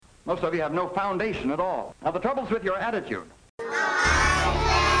Most of you have no foundation at all. Now, the trouble's with your attitude.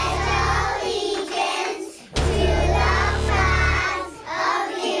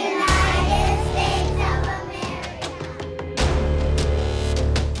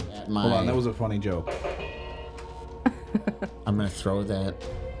 Hold on, that was a funny joke. I'm gonna throw that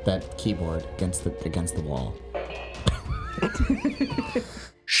keyboard against the wall.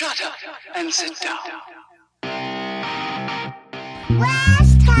 Shut up and sit down.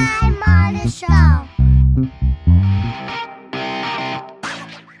 Last time on the show.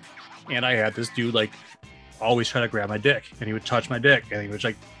 And I had this dude like always try to grab my dick, and he would touch my dick, and he was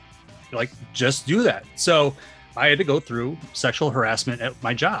like just do that. So I had to go through sexual harassment at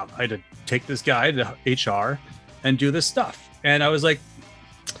my job. I had to take this guy to HR and do this stuff. And I was like,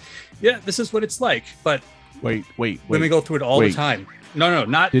 yeah, this is what it's like. But Wait. women go through it all the time. No,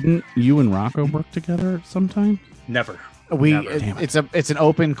 not Didn't you and Rocco work together sometime? never. Damn it. It's an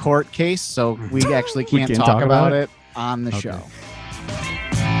open court case, so we actually We can't can't talk talk about about it on the Okay. show.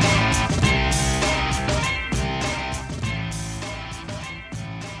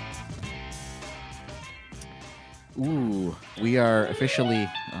 Ooh, we are officially.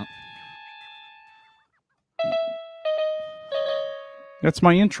 That's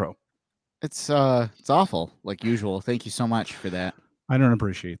my intro. It's awful, like usual. Thank you so much for that. I don't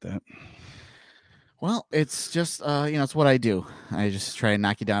appreciate that. Well, it's just it's what I do. I just try and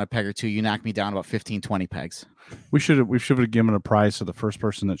knock you down a peg or two. You knock me down about 15, 20 pegs. We should have given a prize to the first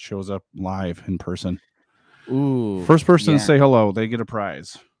person that shows up live in person. Ooh, First person yeah. to say hello, they get a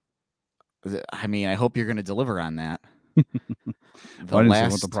prize. I mean, I hope you're going to deliver on that. I didn't say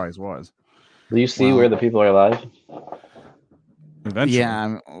what the prize was. Do you see where the people are live? Eventually.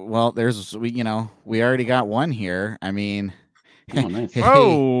 Yeah, well, we already got one here. I mean, Oh, nice.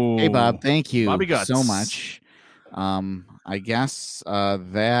 hey, Bob, thank you Bobby Guts. so much. I guess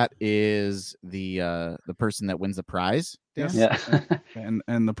that is the person that wins the prize. Yes. Yeah.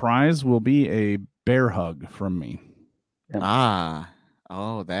 And the prize will be a bear hug from me.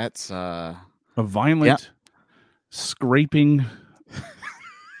 Oh, that's A violent, scraping,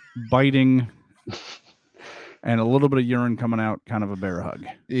 biting, and a little bit of urine coming out, kind of a bear hug.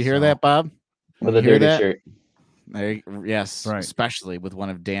 You hear that, Bob? With a Hear dirty that? shirt. Yes, Right. especially with one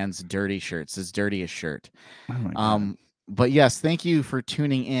of Dan's dirty shirts, his dirtiest shirt. Oh my God. But yes, thank you for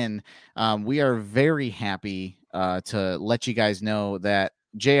tuning in. We are very happy to let you guys know that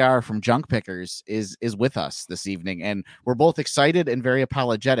JR from Junk Pickers is with us this evening, and we're both excited and very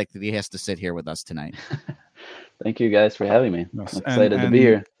apologetic that he has to sit here with us tonight. Thank you guys for having me. Yes, I'm excited to and- be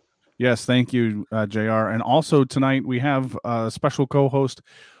here. Yes, thank you, JR. And also tonight we have a special co-host,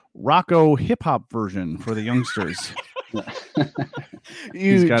 Rocco Hip Hop version for the youngsters.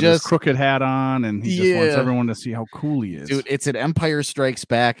 He's got his crooked hat on, and he just wants everyone to see how cool he is. Dude, it's an Empire Strikes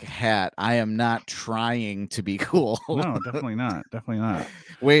Back hat. I am not trying to be cool. No, definitely not. Definitely not.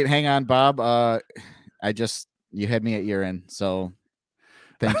 Wait, hang on, Bob. You had me at your end, so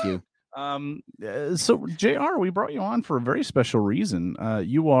thank you. So JR, we brought you on for a very special reason.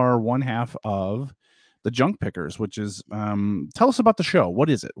 You are one half of the Junk Pickers, which is tell us about the show. What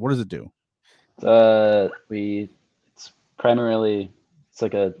is it? What does it do? It's primarily it's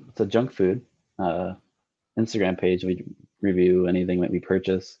a junk food Instagram page. We review anything that we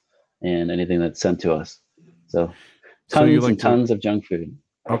purchase and anything that's sent to us. So tons and tons of junk food.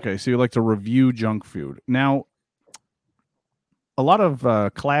 Okay, so you like to review junk food. Now, a lot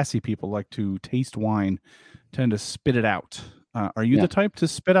of classy people like to taste wine, tend to spit it out. Are you the type to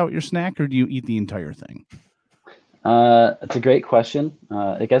spit out your snack, or do you eat the entire thing? It's a great question.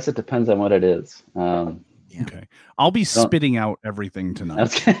 I guess it depends on what it is. Okay, I'll be spitting out everything tonight. I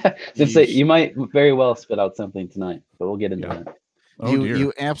was gonna say you might very well spit out something tonight, but we'll get into that. Oh,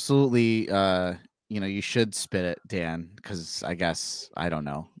 you absolutely you should spit it, Dan, because I guess I don't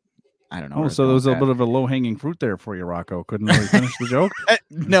know. Oh, so there was a bit of a low-hanging fruit there for you, Rocco. Couldn't really finish the joke?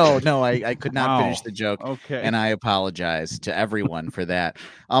 No, I could not finish the joke. Okay. And I apologize to everyone for that.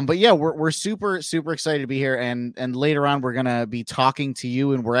 But yeah, we're super, super excited to be here. And later on, we're going to be talking to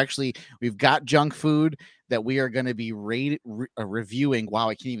you. And we've got junk food that we are going to be reviewing. Wow,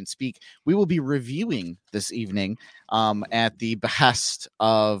 I can't even speak. We will be reviewing this evening at the behest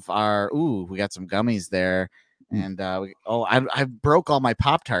of we got some gummies there. And I broke all my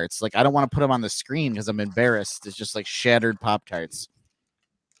Pop-Tarts. Like, I don't want to put them on the screen because I'm embarrassed. It's just like shattered Pop-Tarts.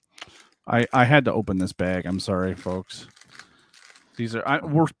 I had to open this bag. I'm sorry, folks. These are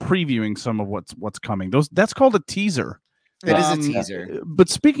we're previewing some of what's coming. That's called a teaser. It is a teaser. But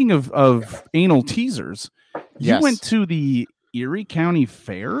speaking of anal teasers, you went to the Erie County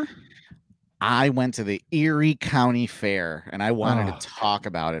Fair. I went to the Erie County Fair, and I wanted Oh. to talk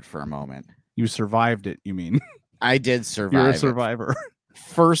about it for a moment. You survived it, you mean? I did survive. You're a it. survivor.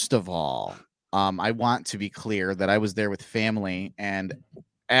 First of all, I want to be clear that I was there with family, and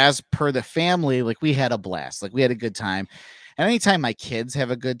as per the family, like we had a blast, like we had a good time. And anytime my kids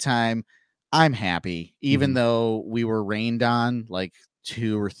have a good time, I'm happy, even though we were rained on like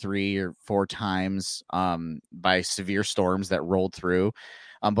 2 or 3 or 4 times by severe storms that rolled through.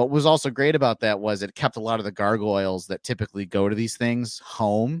 But what was also great about that was it kept a lot of the gargoyles that typically go to these things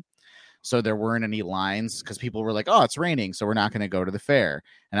home. So there weren't any lines because people were like, oh, it's raining, so we're not going to go to the fair.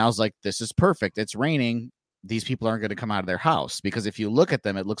 And I was like, this is perfect. It's raining. These people aren't going to come out of their house, because if you look at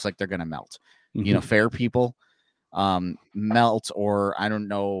them, it looks like they're going to melt. You know, fair people melt, or I don't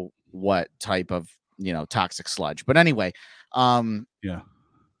know what type of, you know, toxic sludge. But anyway,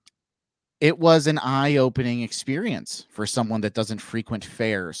 it was an eye-opening experience for someone that doesn't frequent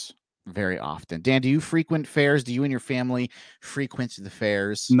fairs very often. Dan, do you frequent fairs? Do you and your family frequent the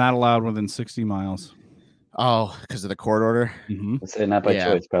fairs? Not allowed within 60 miles. Oh, because of the court order? Let's say not by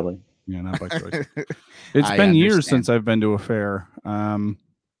choice, probably. Yeah, not by choice. It's been years since I've been to a fair.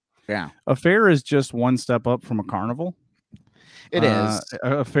 A fair is just one step up from a carnival. It is.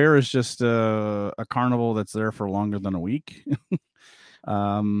 A fair is just a carnival that's there for longer than a week.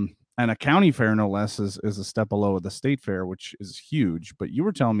 And a county fair, no less, is a step below the state fair, which is huge. But you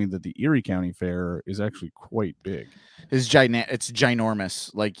were telling me that the Erie County Fair is actually quite big. It's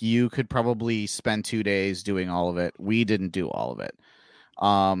ginormous. Like, you could probably spend 2 days doing all of it. We didn't do all of it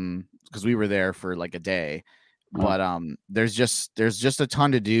because we were there for like a day. But there's just a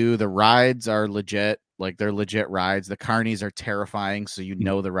ton to do. The rides are legit. Like, they're legit rides. The carnies are terrifying, so you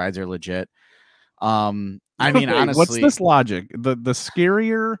know the rides are legit. I mean, honestly, what's this logic? The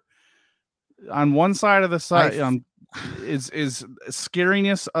scarier on one side of the side is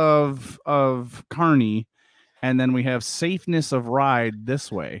scariness of carny, and then we have safeness of ride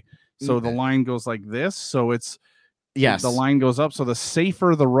this way. So the line goes like this. So it's the line goes up. So the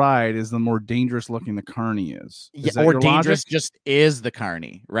safer the ride is, the more dangerous looking the carny is. Or dangerous just is the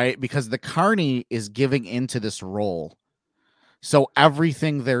carny, right? Because the carny is giving into this role. So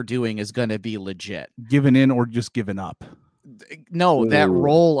everything they're doing is going to be legit. Given in or just given up? No, that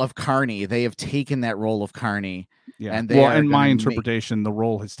role of carny, they have taken that role of carny. Yeah. And in my interpretation, the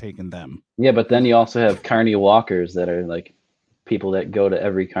role has taken them. Yeah, but then you also have carny walkers that are like people that go to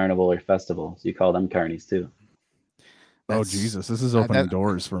every carnival or festival. So you call them carnies too. Oh, Jesus. This is opening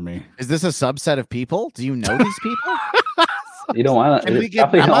doors for me. Is this a subset of people? Do you know these people? You don't want to. Can we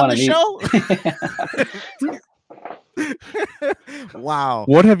get them on the show? Wow.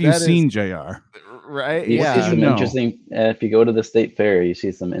 What have you seen, JR? Right? You see some interesting. If you go to the state fair, you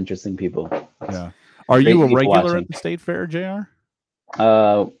see some interesting people. Yeah. Are you a regular at the state fair, JR?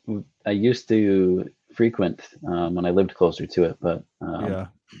 I used to frequent when I lived closer to it, but I'm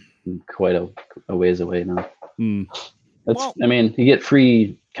quite a ways away now. I mean, you get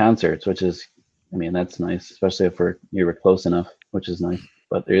free concerts, which is, I mean, that's nice, especially if you were close enough, which is nice.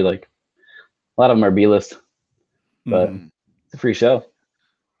 But they're like, a lot of them are B-list, but it's a free show.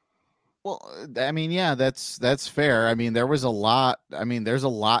 Well, I mean, yeah, that's fair. I mean, there's a lot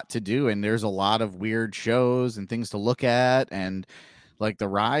to do, and there's a lot of weird shows and things to look at, and like the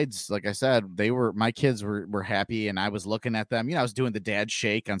rides, like I said, my kids were happy, and I was looking at them. You know, I was doing the dad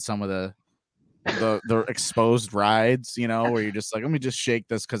shake on some of the exposed rides, you know, where you're just like, let me just shake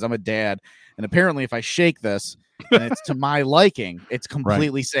this because I'm a dad, and apparently if I shake this and it's to my liking, it's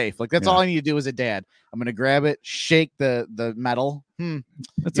completely safe. Like, that's all I need to do as a dad. I'm gonna grab it, shake the metal.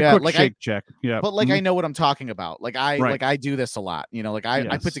 That's a quick shake check. Yeah, but like I know what I'm talking about. Like I do this a lot. You know, like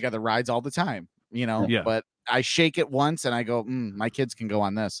I put together rides all the time. You know, but I shake it once and I go, my kids can go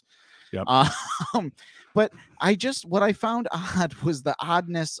on this. Yep. But what I found odd was the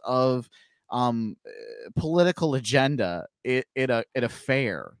oddness of political agenda at a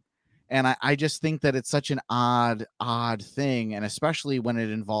fair. And I just think that it's such an odd thing, and especially when it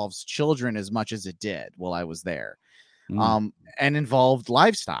involves children as much as it did while I was there, and involved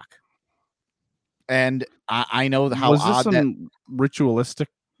livestock. And I know how odd that ritualistic,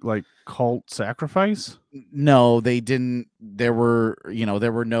 like, cult sacrifice. No, they didn't. There were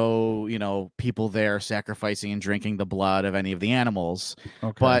no people there sacrificing and drinking the blood of any of the animals.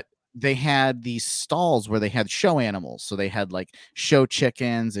 Okay. But they had these stalls where they had show animals. So they had like show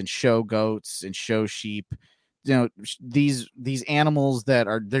chickens and show goats and show sheep. You know, these animals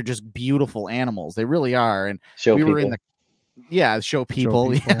they're just beautiful animals. They really are. And show we people. Were in the show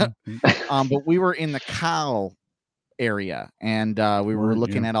people. Yeah. But we were in the cow area, and we were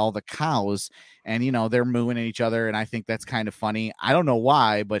looking at all the cows, and they're mooing at each other, and I think that's kind of funny. I don't know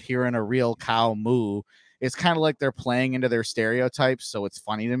why, but hearing a real cow moo, it's kind of like they're playing into their stereotypes, so it's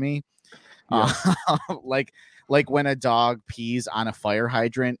funny to me. Yeah. Like when a dog pees on a fire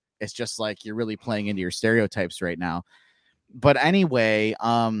hydrant, it's just like you're really playing into your stereotypes right now. But anyway,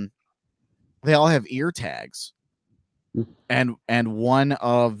 they all have ear tags, and one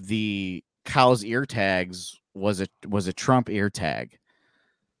of the cow's ear tags was a Trump ear tag.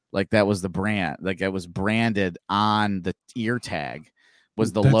 Like that was the brand, like it was branded on the ear tag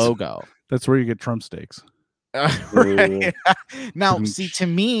was the logo. That's where you get Trump steaks. Right. Now, see, to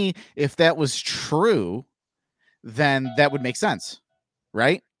me, if that was true, then that would make sense,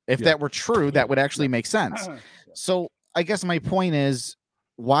 right? If that were true, that would actually make sense. So I guess my point is,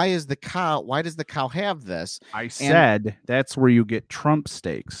 why does the cow have this? I said that's where you get Trump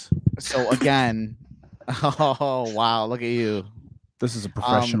steaks. So again, oh wow, look at you. This is a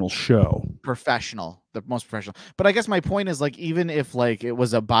professional show. Professional, the most professional. But I guess my point is, like, even if like it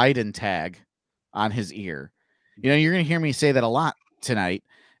was a Biden tag on his ear, you're gonna hear me say that a lot tonight.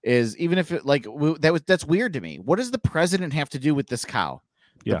 Is even if it like that's weird to me. What does the president have to do with this cow?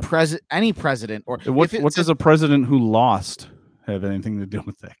 Yeah, any president, or what does a president who lost have anything to do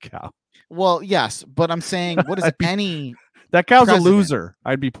with that cow? Well, yes, but I'm saying, what is any? That cow's president? A loser.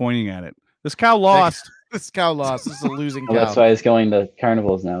 I'd be pointing at it. This cow lost. This cow lost. This is a losing cow. That's why he's going to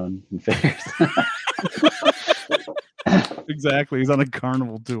carnivals now and fairs. Exactly. He's on a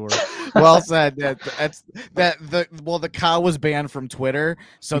carnival tour. Well said. The cow was banned from Twitter,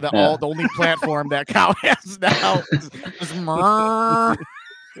 so the only platform that cow has now is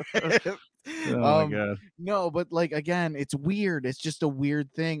Oh my God. No, but like again, it's weird. It's just a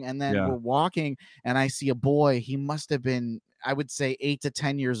weird thing. And then we're walking, and I see a boy. He must have been, I would say, 8 to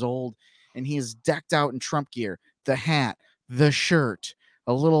 10 years old, and he is decked out in Trump gear, the hat, the shirt,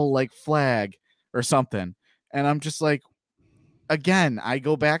 a little like flag or something. And I'm just like, again, I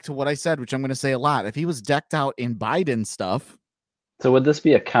go back to what I said, which I'm going to say a lot. If he was decked out in Biden stuff. So would this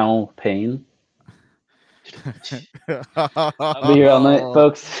be a cow pain? I'll be here all night,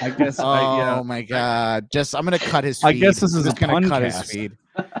 folks. I guess. Oh my God! I'm going to cut his feed. I guess this is just going to cut his puncast. feed.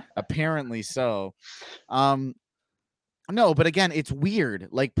 Apparently so. No, but again, it's weird,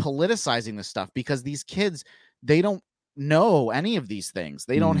 like politicizing this stuff, because these kids, they don't know any of these things.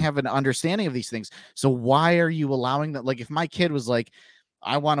 They don't have an understanding of these things. So why are you allowing that? Like, if my kid was like,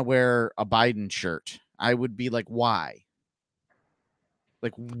 I want to wear a Biden shirt, I would be like, why?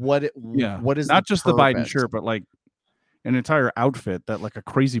 Like, what is not just the Biden purpose? shirt, but like an entire outfit that like a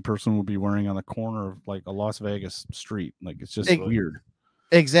crazy person would be wearing on the corner of like a Las Vegas street. Like, it's just weird.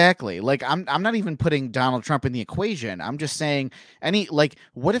 Exactly. Like, I'm not even putting Donald Trump in the equation. I'm just saying,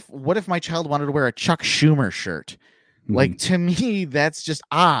 what if my child wanted to wear a Chuck Schumer shirt? Like, to me, that's just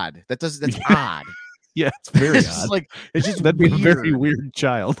odd. That's odd. Yeah, it's very it's odd. Just like, it's just that'd weird. be a very weird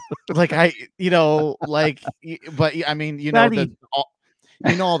child. Like, but I mean,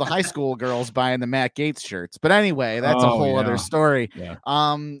 all the high school girls buying the Matt Gaetz shirts. But anyway, that's a whole other story. Yeah.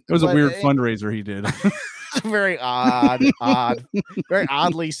 It was a weird fundraiser he did. Very odd, very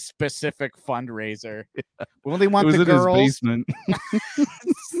oddly specific fundraiser. We only want the girls. His basement.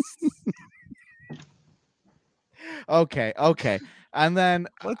 Okay. And then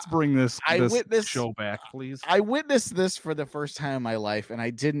let's bring this show back, please. I witnessed this for the first time in my life, and I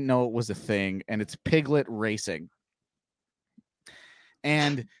didn't know it was a thing, and it's piglet racing.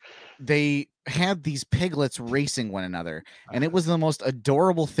 And they had these piglets racing one another, and it was the most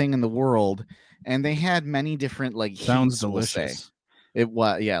adorable thing in the world. And they had many different sounds heats, delicious. It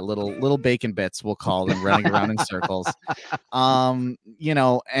was little bacon bits, we'll call them, running around in circles. And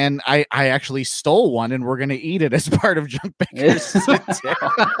I actually stole one, and we're gonna eat it as part of Junk Baker's.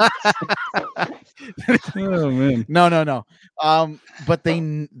 Oh man. No. But they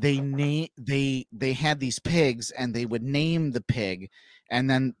had these pigs, and they would name the pig, and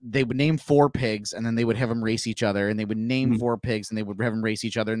then they would name 4 pigs, and then they would have them race each other, and they would name 4 pigs, and they would have them race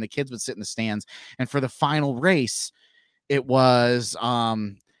each other, and the kids would sit in the stands. And for the final race, it was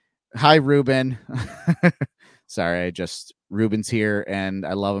hi Ruben. Sorry, Ruben's here, and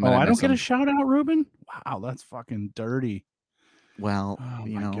I love him. I don't get a shout out, Ruben. Wow, that's fucking dirty. Well,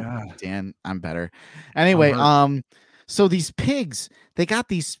 God. Dan, I'm better. Anyway, so these pigs, they got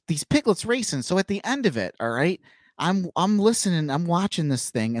these piglets racing. So at the end of it, all right, I'm listening, I'm watching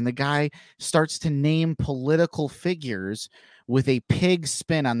this thing, and the guy starts to name political figures with a pig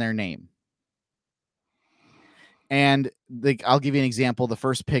spin on their name. And I'll give you an example. The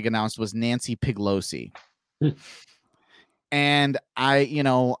first pig announced was Nancy Piglosi. And I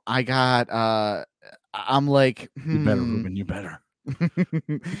got I'm like, You better, Ruben. You better.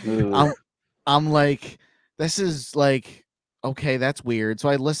 Ooh. I'm like, this is like, okay, that's weird. So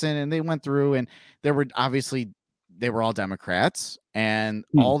I listened, and they went through, and they were all Democrats, and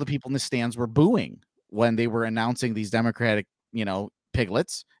all the people in the stands were booing when they were announcing these Democratic,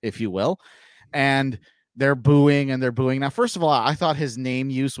 piglets, if you will. And they're booing and they're booing. Now, first of all, I thought his name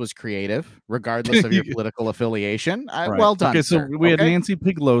use was creative, regardless of your political affiliation. Right. Well done. Okay, so sir. we had Nancy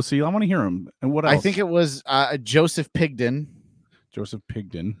Pelosi. I want to hear him. And what else? I think it was Joseph Pigden. Joseph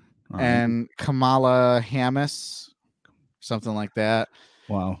Pigden. All right. And Kamala Harris, something like that.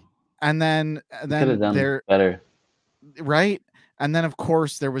 Wow. And then Could have done there, better. right? And then, of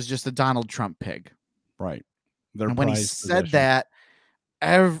course, there was just a Donald Trump pig. Right. And when he said that,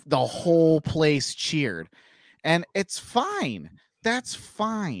 the whole place cheered. And it's fine. That's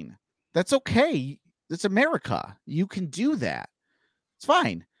fine. That's okay. It's America. You can do that. It's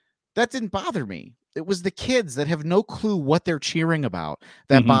fine. That didn't bother me. It was the kids that have no clue what they're cheering about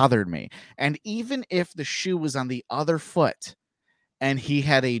that bothered me. And even if the shoe was on the other foot and he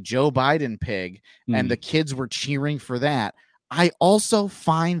had a Joe Biden pig and the kids were cheering for that, I also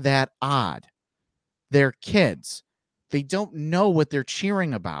find that odd. They're kids. They don't know what they're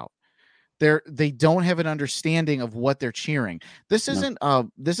cheering about. They don't have an understanding of what they're cheering. This isn't a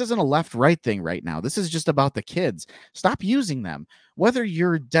left-right thing right now. This is just about the kids. Stop using them. Whether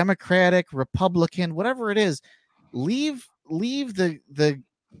you're Democratic, Republican, whatever it is, leave the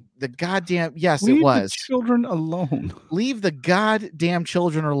goddamn Leave the children alone. Leave the goddamn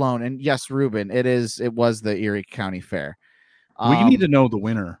children alone. And yes, Ruben, it was the Erie County Fair. We need to know the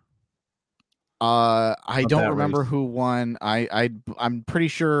winner. I don't remember who won. I'm pretty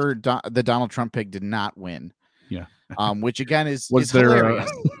sure the Donald Trump pig did not win. Yeah. Which again is there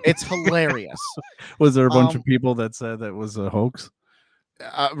hilarious. It's hilarious. Was there a bunch of people that said that was a hoax?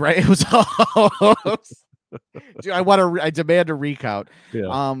 Right. It was a hoax. Dude, I demand a recount.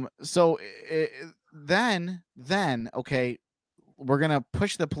 Yeah. So then okay, we're gonna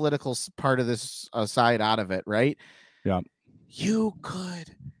push the political part of this side out of it, right? Yeah. You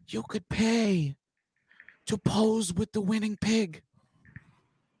could pay to pose with the winning pig.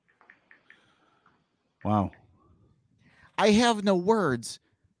 Wow. I have no words.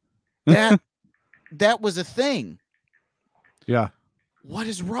 That was a thing. Yeah. What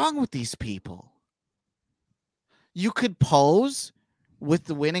is wrong with these people? You could pose with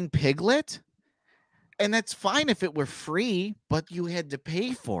the winning piglet, and that's fine if it were free, but you had to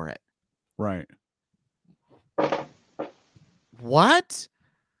pay for it. Right. What?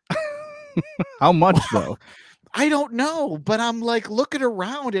 How much though? I don't know, but I'm like looking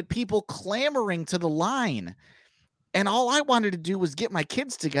around at people clamoring to the line, and all I wanted to do was get my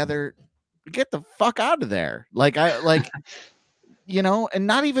kids together, get the fuck out of there. And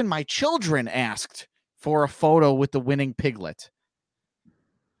not even my children asked for a photo with the winning piglet.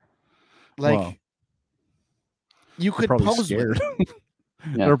 Wow. You could probably pose with it.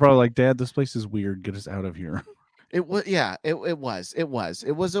 They were probably like, Dad, this place is weird. Get us out of here. It was, yeah, it was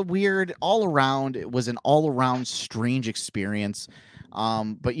a weird it was an all around strange experience.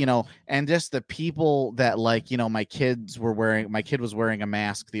 But and just the people that my kid was wearing a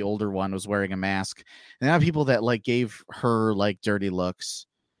mask. The older one was wearing a mask, and there are people that gave her dirty looks.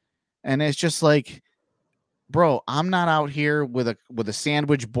 And it's just like, bro, I'm not out here with a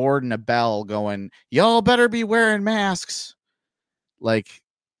sandwich board and a bell going, y'all better be wearing masks.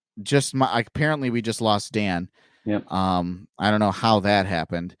 Apparently we just lost Dan. Yep. I don't know how that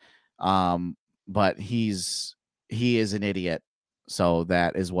happened. But he is an idiot. So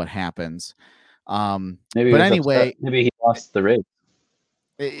that is what happens. Maybe he lost the race.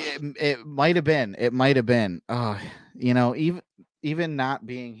 It might have been. It might have been. Even not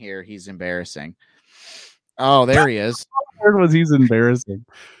being here, he's embarrassing. Oh, there he is. How was he's embarrassing?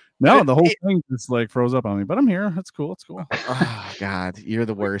 No, the whole thing just froze up on me. But I'm here. That's cool. It's cool. Oh God, you're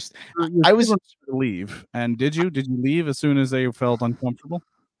the worst. I was to leave, and did you leave as soon as they felt uncomfortable?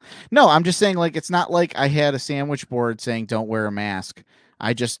 No, I'm just saying, it's not like I had a sandwich board saying "Don't wear a mask."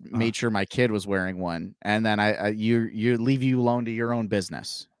 I just made sure my kid was wearing one, and then you leave you alone to your own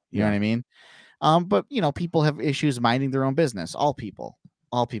business. You know what I mean? But people have issues minding their own business. All people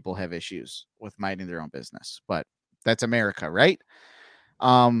have issues with minding their own business, but that's America, right?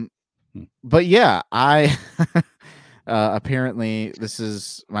 But yeah, I apparently this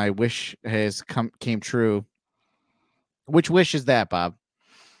is my wish came true. Which wish is that, Bob?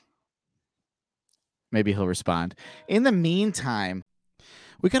 Maybe he'll respond. In the meantime,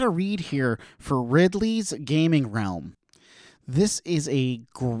 we got to read here for Ridley's Gaming Realm. This is a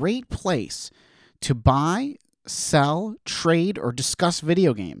great place to buy sell, trade, or discuss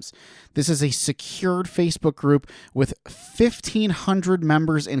video games. This is a secured Facebook group with 1,500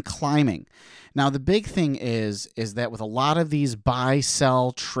 members and climbing. Now, the big thing is that with a lot of these buy,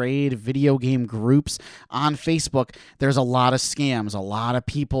 sell, trade video game groups on Facebook, there's a lot of scams, a lot of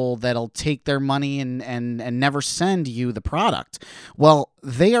people that'll take their money and never send you the product. Well,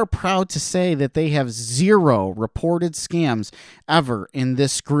 they are proud to say that they have 0 reported scams ever in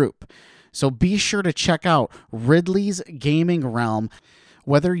this group. So be sure to check out Ridley's Gaming Realm.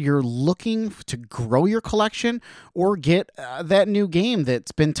 Whether you're looking to grow your collection or get that new game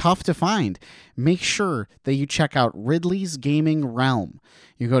that's been tough to find, make sure that you check out Ridley's Gaming Realm.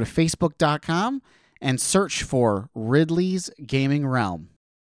 You go to facebook.com and search for Ridley's Gaming Realm.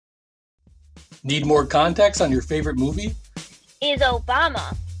 Need more context on your favorite movie? Is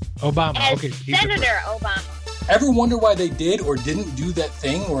Obama. Obama, okay. Senator Obama. Ever wonder why they did or didn't do that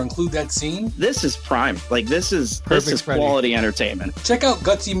thing or include that scene? This is prime. Like, this is quality entertainment. Check out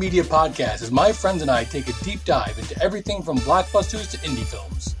Gutsy Media Podcast as my friends and I take a deep dive into everything from blockbusters to indie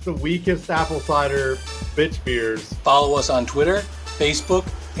films. The weakest apple cider bitch beers. Follow us on Twitter, Facebook,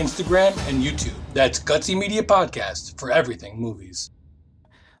 Instagram, and YouTube. That's Gutsy Media Podcast for everything movies.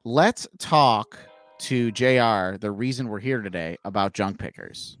 Let's talk to JR, the reason we're here today, about junk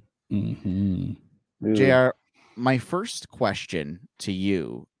pickers. Mm-hmm. JR, my first question to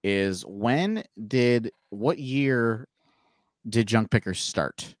you is what year did junk pickers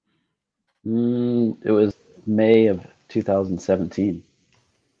start? It was May of 2017.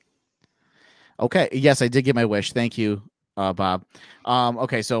 Okay. Yes, I did get my wish. Thank you, Bob.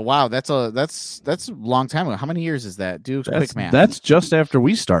 Okay. So, wow, that's a long time ago. How many years is that? Do quick math. That's just after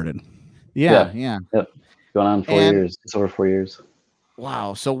we started. Yeah. Yep. Going on 4 years. It's over 4 years.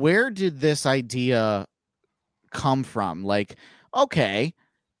 Wow. So where did this idea come from? Like, okay,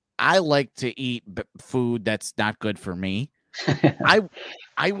 I like to eat food that's not good for me.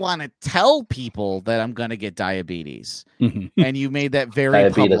 I want to tell people that I'm going to get diabetes. And you made that very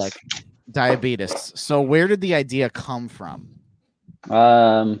public. Diabetes. So where did the idea come from?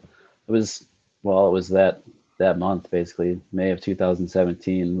 It was that month, basically, May of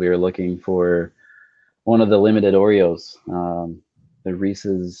 2017. We were looking for one of the limited Oreos, the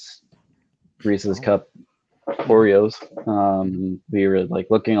Reese's Cup Oreos. We were like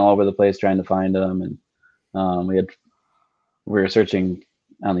looking all over the place trying to find them, and we were searching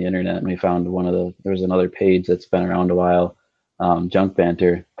on the internet, and we found there was another page that's been around a while, Junk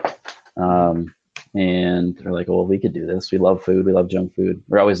Banter. And we're like, well, we could do this. We love food. We love junk food.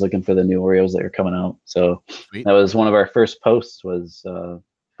 We're always looking for the new Oreos that are coming out. So Sweet. That was one of our first posts, was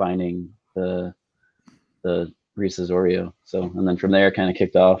finding the Reese's Oreo. So, and then from there it kind of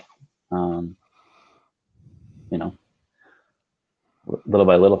kicked off, little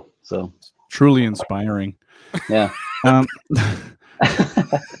by little. So truly inspiring. Yeah.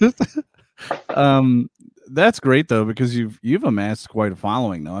 That's great though, because you've amassed quite a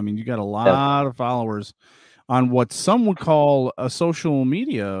following though. I mean, you got a lot of followers on what some would call a social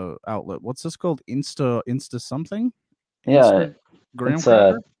media outlet. What's this called? Insta something? Yeah.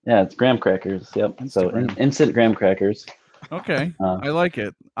 It's graham crackers. Yep. Instagram. So instant graham crackers. Okay. I like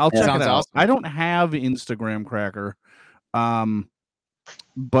it. I'll check it out. Awesome. I don't have Instagram cracker.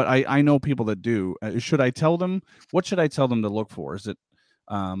 But I know people that do. Should I tell them? What should I tell them to look for? Is it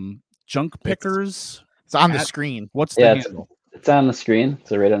junk pickers? It's on the screen. What's the handle? It's on the screen.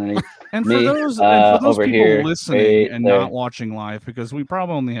 So right underneath. And me, for those over people here, listening and there. not watching live, because we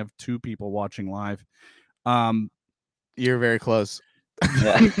probably only have 2 people watching live. You're very close.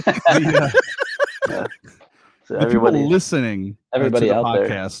 Yeah. So everybody listening, everybody to the out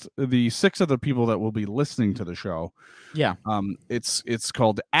podcast, the 6 of the people that will be listening to the show. Yeah. It's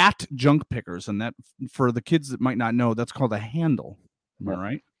called @Junk Pickers, and that, for the kids that might not know, that's called a handle. Am I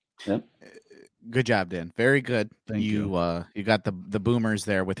right? Yep. Good job, Dan. Very good. Thank you. You got the boomers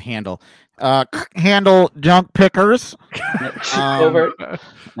there with handle. Handle Junk Pickers. Over.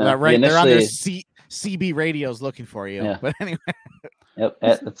 Right, they're on their CB radios looking for you. Yeah. But anyway. Yep.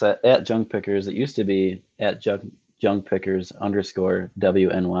 It's at Junk Pickers. It used to be at Junk Pickers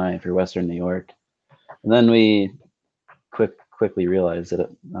 _WNY for Western New York, and then we quickly realized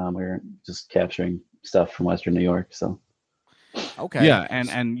that we were just capturing stuff from Western New York. So. Okay. Yeah,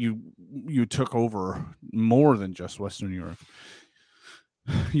 and you took over more than just Western New York.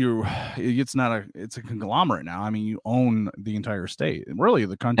 It's a conglomerate now. I mean, you own the entire state, really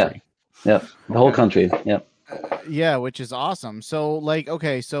the country. Yeah. The whole country. Yep. Yeah, which is awesome. So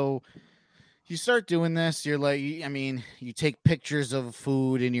so you start doing this, you're like, I mean, you take pictures of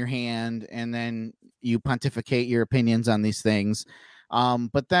food in your hand and then you pontificate your opinions on these things.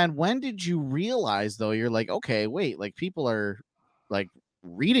 But then when did you realize though, you're like, okay, wait, like people are like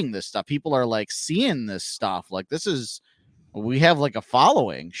reading this stuff. People are like seeing this stuff. Like we have like a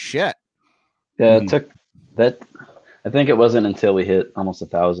following. Shit. Yeah, it took that. I think it wasn't until we hit almost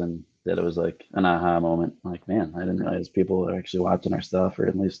 1,000 that it was like an aha moment. Like, man, I didn't realize people are actually watching our stuff, or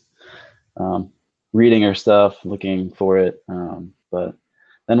at least reading our stuff, looking for it. But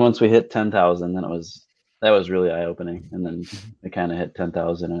then once we hit 10,000, then that was really eye opening. And then it kind of hit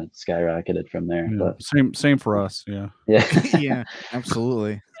 10,000 and it skyrocketed from there. Yeah, but same for us. Yeah. Yeah,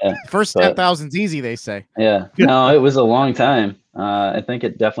 absolutely. Yeah, First 10,000's easy, they say. Yeah. No, it was a long time. I think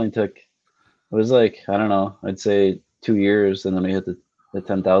it definitely took. It was like, I don't know, I'd say 2 years, and then we hit the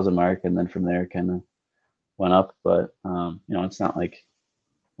 10,000 mark, and then from there kind of went up. But it's not like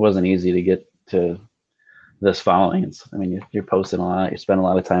it wasn't easy to get to this following. I mean, you're posting a lot, you spend a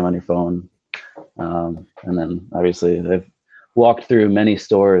lot of time on your phone, and then obviously I've walked through many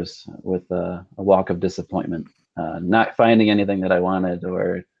stores with a walk of disappointment, not finding anything that I wanted,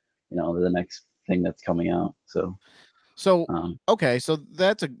 or the next thing that's coming out. So okay, so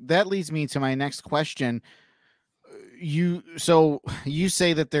that leads me to my next question. You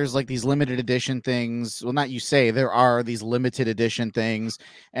say that there's like these limited edition things. Well, not you say, there are these limited edition things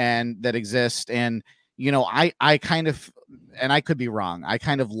and that exist. And I kind of, and I could be wrong, I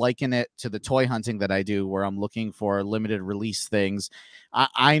kind of liken it to the toy hunting that I do, where I'm looking for limited release things.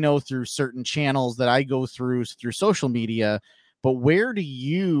 I know through certain channels that I go through social media. But where did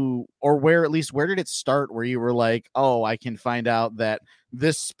it start where you were like, oh, I can find out that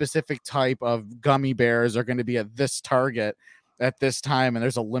this specific type of gummy bears are going to be at this Target at this time, and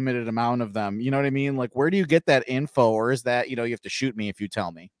there's a limited amount of them? You know what I mean? Like, where do you get that info? Or is that, you have to shoot me if you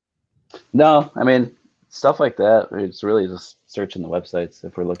tell me? No, I mean, stuff like that, it's really just searching the websites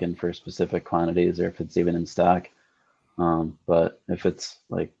if we're looking for specific quantities, or if it's even in stock. But if it's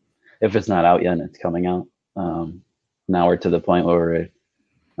not out yet and it's coming out, now we're to the point where we're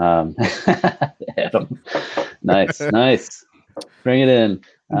Adam, nice. Bring it in.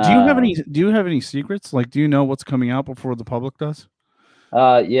 Do you have any secrets? Like, do you know what's coming out before the public does?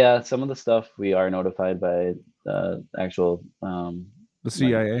 Yeah, some of the stuff we are notified by the actual the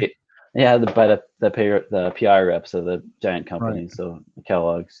CIA. By the PR reps of the giant companies. Right. So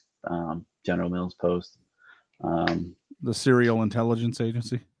Kellogg's, General Mills, Post, the Cereal Intelligence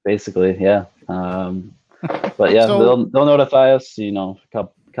Agency. Basically, yeah. But yeah, they'll notify us, a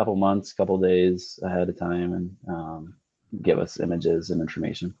couple months, couple days ahead of time, and give us images and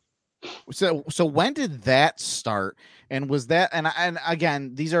information. So when did that start? And was that, and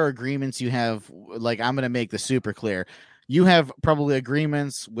again, these are agreements you have, like, I'm going to make this super clear. You have probably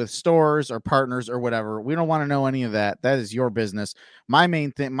agreements with stores or partners or whatever. We don't want to know any of that. That is your business. My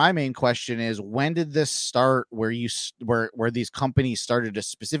main question is, when did this start where these companies started to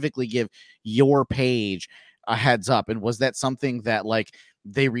specifically give your page a heads up? And was that something that, like,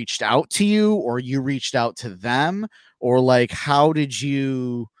 they reached out to you, or you reached out to them, or like, how did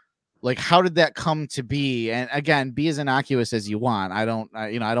that come to be? And again, be as innocuous as you want. I don't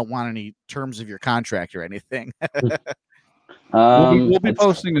want any terms of your contract or anything. We'll be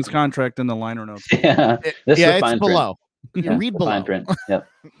posting his contract in the liner notes. Yeah, it's below. You read below. Fine print. Yep.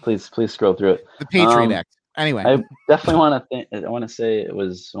 Please scroll through it. The Patriot Act. Anyway, I definitely want to say it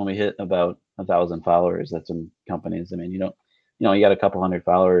was when we hit about 1,000 followers. That's when companies. I mean, you got a couple hundred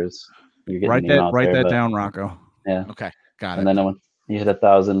followers. You're getting write that down, Rocco. Yeah. Okay. Got it. And then when you hit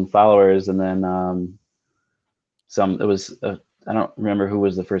 1,000 followers, and then it was I don't remember who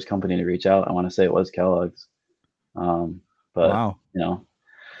was the first company to reach out. I want to say it was Kellogg's. But wow.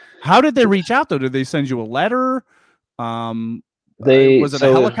 How did they reach out though? Did they send you a letter? Was it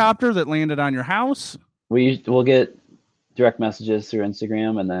a helicopter that landed on your house? We'll get direct messages through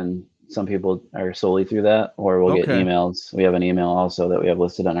Instagram, and then some people are solely through that, or we'll get emails. We have an email also that we have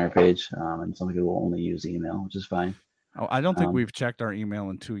listed on our page, and some people will only use email, which is fine. Oh, I don't think we've checked our email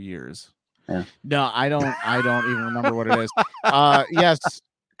in 2 years. Yeah. No, I don't even remember what it is. Yes,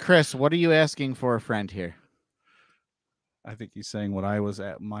 Chris, what are you asking for a friend here? I think he's saying what I was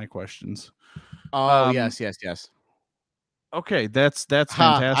at my questions. Oh, yes. Okay, that's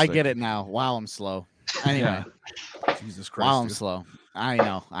fantastic. I get it now. Wow, I'm slow. Anyway. Yeah. Jesus Christ. Wow, I'm slow.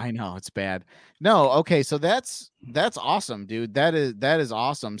 I know. It's bad. No, okay, so that's awesome, dude. That is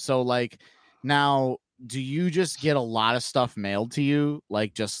awesome. So, like, now, do you just get a lot of stuff mailed to you?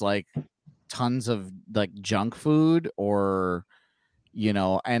 Like, just like tons of like junk food, or,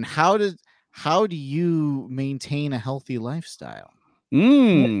 and how do you maintain a healthy lifestyle?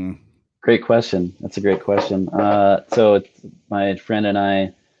 Great question. That's a great question. So my friend and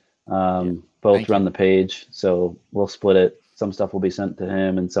I both run the page, so we'll split it some stuff will be sent to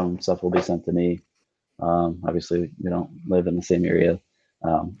him and some stuff will be sent to me. Obviously we don't live in the same area.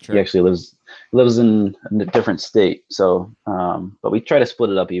 He actually lives in a different state. So, but we try to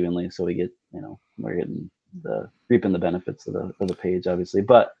split it up evenly so we get, we're getting reaping the benefits of the page, obviously.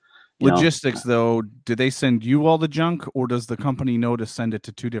 But logistics, though, do they send you all the junk, or does the company know to send it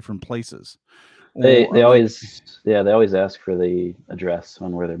to two different places? They always ask for the address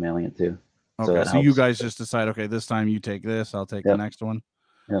on where they're mailing it to. Okay, so you guys just decide, okay, this time you take this, I'll take the next one.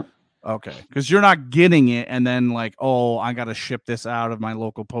 Yep. Okay, because you're not getting it and then like, oh, I got to ship this out of my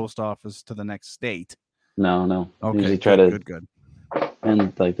local post office to the next state. No. Okay, usually try to good.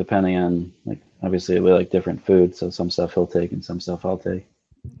 And like depending on like obviously we like different food, so some stuff he'll take and some stuff I'll take.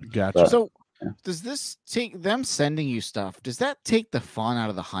 Gotcha. But, so does this take them sending you stuff? Does that take the fun out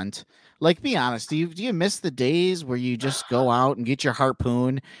of the hunt? Like, be honest, do you miss the days where you just go out and get your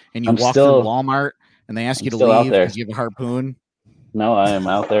harpoon and you walk through Walmart and they ask you to leave because you have a harpoon? No, I am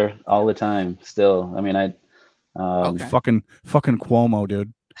out there all the time still. I mean, fucking Cuomo,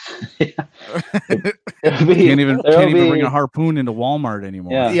 dude. Can't even bring a harpoon into Walmart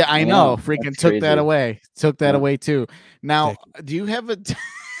anymore. Yeah, I know. Freaking took that away. Took that away too. Now, do you have a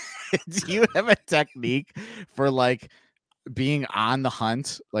technique for like being on the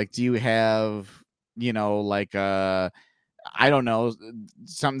hunt? Like, do you have, like I don't know,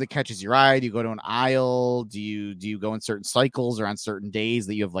 something that catches your eye? Do you go to an aisle? Do you go in certain cycles or on certain days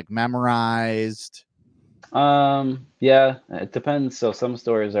that you have like memorized? Yeah, it depends. So some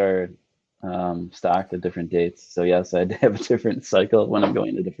stores are stocked at different dates. So yes, I have a different cycle when I'm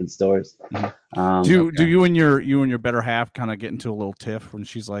going to different stores. Do you and your better half kind of get into a little tiff when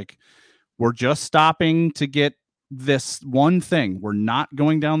she's like, we're just stopping to get this one thing. We're not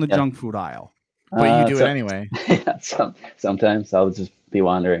going down the junk food aisle. But you do it anyway. Yeah, sometimes I'll just be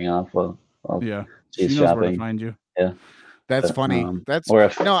wandering off while she's she knows shopping. Where to find you. Yeah. That's funny. That's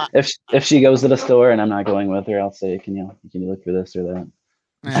or if she goes to the store and I'm not going with her, I'll say, can you look for this or that?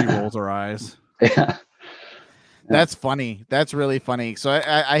 She rolls her eyes. Yeah. That's funny. That's really funny. So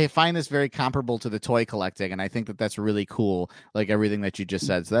I find this very comparable to the toy collecting, and I think that's really cool. Like everything that you just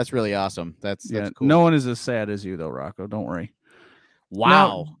said. So that's really awesome. That's cool. No one is as sad as you though, Rocco. Don't worry.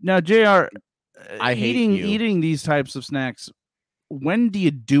 Wow. Now JR, I hate eating these types of snacks. When do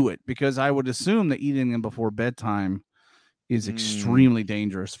you do it? Because I would assume that eating them before bedtime is extremely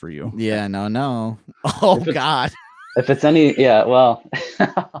dangerous for you. Yeah, no. Oh God. If it's any, well.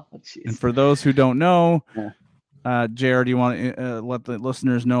 And for those who don't know, JR, do you want to let the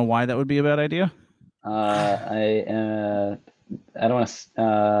listeners know why that would be a bad idea? I don't want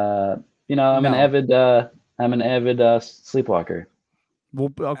to. I'm an avid sleepwalker.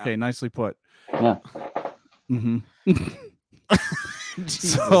 Well, okay, nicely put. Yeah. Mm-hmm.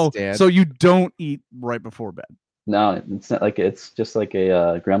 Jesus, so you don't eat right before bed. No, it's not like it's just like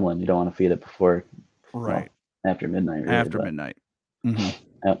a gremlin. You don't want to feed it before, right? After midnight. Really, after midnight.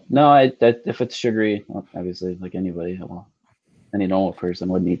 Mm-hmm. No, if it's sugary, obviously, like anybody, any normal person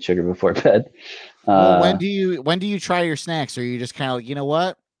wouldn't eat sugar before bed. Well, when do you try your snacks? Or are you just kind of like, you know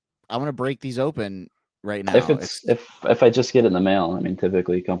what, I'm gonna break these open right now? If I just get it in the mail, I mean,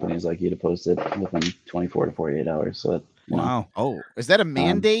 typically companies like you to post it within 24 to 48 hours. So wow. Oh, is that a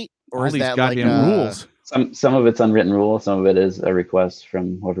mandate or is these that goddamn like rules? Some of it's unwritten rule. Some of it is a request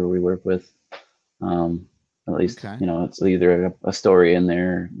from whoever we work with. At least, it's either a story in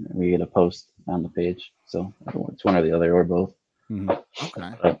there, or we get a post on the page. So it's one or the other or both. Mm-hmm.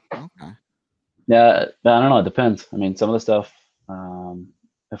 Okay. Okay. Yeah, I don't know. It depends. I mean, some of the stuff,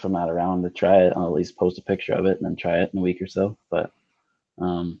 if I'm not around to try it, I'll at least post a picture of it and then try it in a week or so. But,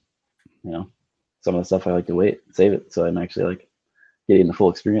 some of the stuff I like to save it. So I'm actually like getting the full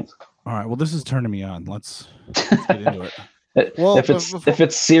experience. All right. Well, this is turning me on. Let's get into it. Well, if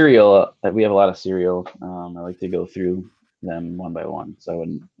it's cereal, we have a lot of cereal. I like to go through them one by one, so I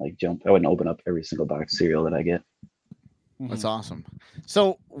wouldn't I wouldn't open up every single box of cereal that I get. That's awesome.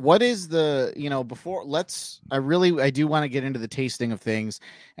 So what is the, I do want to get into the tasting of things.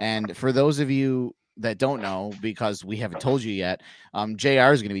 And for those of you that don't know, because we haven't told you yet,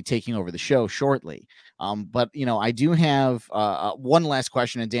 JR is going to be taking over the show shortly. But I do have one last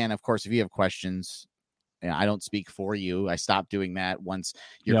question. And Dan, of course, if you have questions, I don't speak for you. I stopped doing that once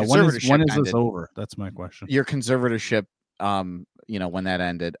your conservatorship when is this over? That's my question. Your conservatorship, when that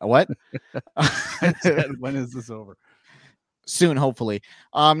ended. What? I said, when is this over? Soon, hopefully.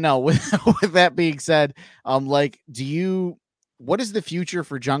 No, with that being said, what is the future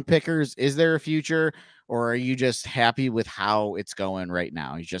for Junk Pickers? Is there a future, or are you just happy with how it's going right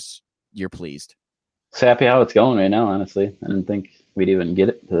now? You're pleased? So happy how it's going right now. Honestly, I didn't think we'd even get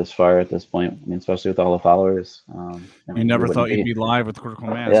it this far at this point. I mean, especially with all the followers. You never thought you'd be live with Critical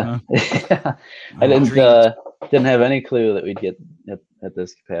Mass, huh? I didn't have any clue that we'd get at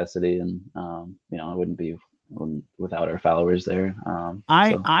this capacity, and it wouldn't be without our followers there.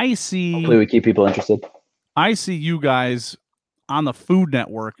 I see. Hopefully, we keep people interested. I see you guys on the Food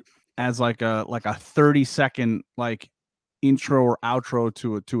Network as like a 30-second like intro or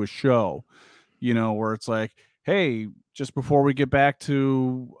outro to a show, where it's like, hey, just before we get back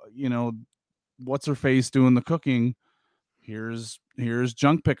to what's her face doing the cooking, here's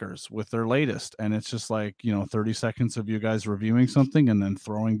Junk Pickers with their latest, and it's just like 30 seconds of you guys reviewing something and then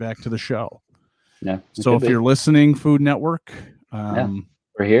throwing back to the show. Yeah. So if you're listening, Food Network, we're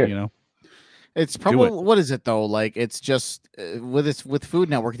here. It's probably what is it though? Like it's just with Food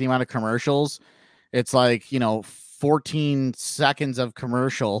Network, the amount of commercials, it's like 14 seconds of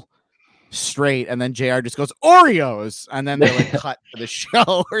commercial straight, and then JR just goes Oreos, and then they like cut for the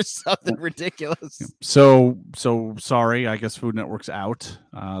show or something ridiculous. So sorry, I guess Food Network's out.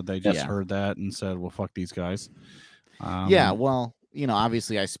 They just heard that and said, well, fuck these guys. Well,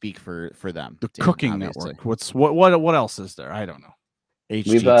 obviously I speak for them. The Cooking Network. What else is there? I don't know.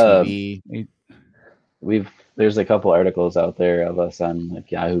 HGTV. There's a couple articles out there of us on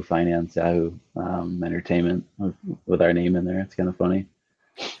like Yahoo Finance, Yahoo Entertainment with our name in there. It's kind of funny.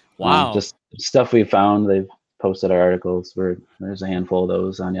 Wow. Just stuff we found. They've posted our articles where there's a handful of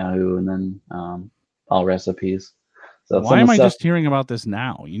those on Yahoo, and then all recipes. So why am I just hearing about this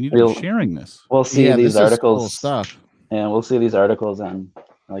now? You need to be sharing this. We'll see these articles cool stuff. And we'll see these articles on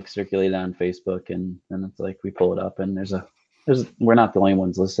like circulated on Facebook, and it's like we pull it up, and we're not the only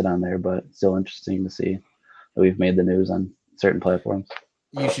ones listed on there, but it's still interesting to see that we've made the news on certain platforms.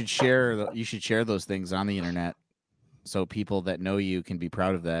 You should share those things on the internet, so people that know you can be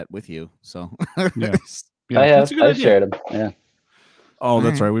proud of that with you. So I've shared them. Yeah. Oh,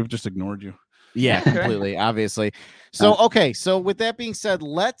 that's right. We've just ignored you. Yeah, completely, obviously. So okay. So with that being said,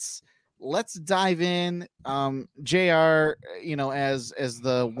 let's dive in. JR, as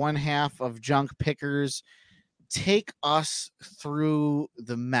the one half of Junk Pickers, take us through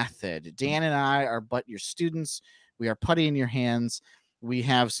the method. Dan and I are but your students. We are putty in your hands. We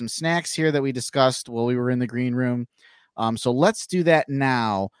have some snacks here that we discussed while we were in the green room. So let's do that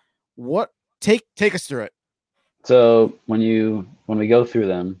now. Take us through it. So when we go through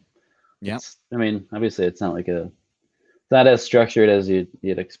them, obviously it's not not as structured as you'd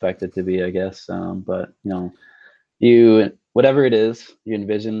expect it to be, I guess. But whatever it is, you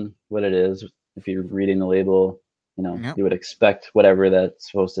envision what it is. If you're reading the label, you would expect whatever that's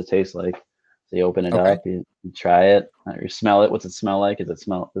supposed to taste like. So you open it up, you try it, you smell it. What's it smell like? Does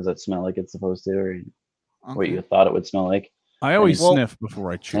it smell like it's supposed to, or what you thought it would smell like? I always sniff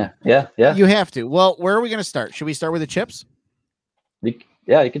before I chew. Yeah. You have to. Well, where are we going to start? Should we start with the chips? You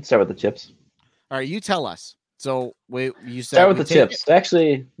can start with the chips. All right, you tell us. So you said start with the chips.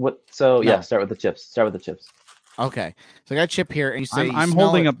 Actually, start with the chips. Start with the chips. Okay. So I got a chip here, and you say I'm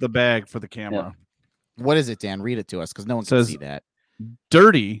holding up the bag for the camera. Yeah. What is it, Dan? Read it to us because no one can see that.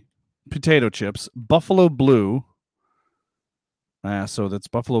 Dirty potato chips, Buffalo Blue. So that's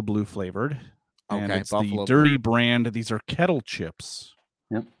Buffalo Blue flavored. And it's the Dirty brand. These are kettle chips.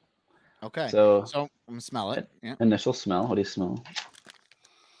 Yep. Okay. So I'm gonna smell it. Yeah. Initial smell. What do you smell?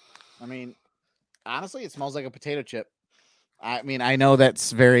 I mean, honestly, it smells like a potato chip. I mean, I know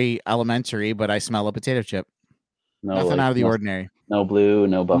that's very elementary, but I smell a potato chip. Nothing out of the ordinary. No blue,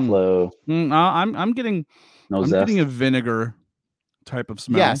 no buffalo. I'm getting a vinegar type of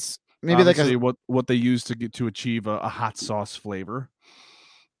smell. Yes, maybe obviously what they use to achieve a hot sauce flavor.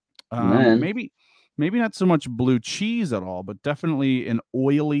 Maybe not so much blue cheese at all, but definitely an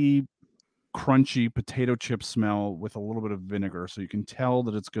oily, crunchy potato chip smell with a little bit of vinegar. So you can tell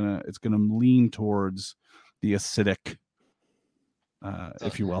that it's gonna lean towards the acidic,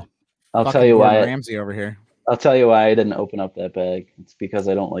 if you will. I'll tell you why. Ramsay over here. I'll tell you why I didn't open up that bag. It's because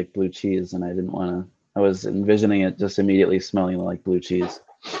I don't like blue cheese, and I didn't want to. I was envisioning it just immediately smelling like blue cheese.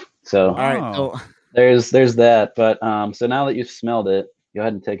 So all right, so there's that. But so now that you've smelled it, go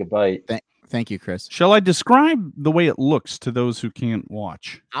ahead and take a bite. Thank you, Chris. Shall I describe the way it looks to those who can't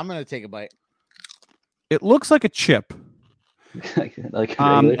watch? I'm gonna take a bite. It looks like a chip.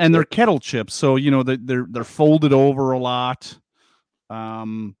 And they're kettle chips, so they're folded over a lot.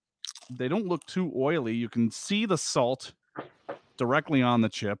 They don't look too oily. You can see the salt directly on the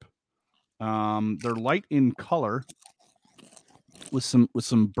chip. They're light in color with some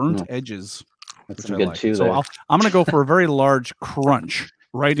burnt edges. That's some good chew. So I'm going to go for a very large crunch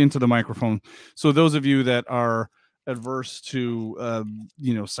right into the microphone. So those of you that are adverse to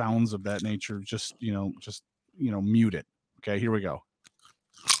sounds of that nature, just mute it. Okay, here we go.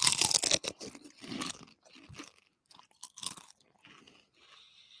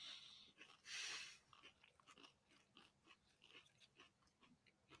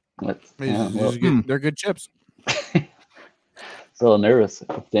 They're good chips. A little nervous.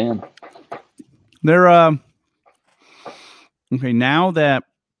 Dan. They're okay. Now that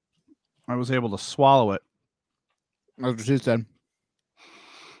I was able to swallow it, That's what she said.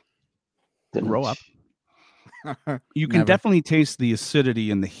 Grow up. You can Never. definitely taste the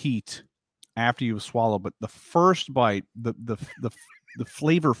acidity and the heat after you swallow, but the first bite, the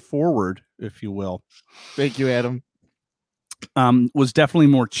flavor forward, if you will. Thank you, Adam. Was definitely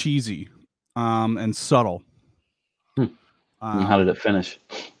more cheesy, and subtle. And how did it finish?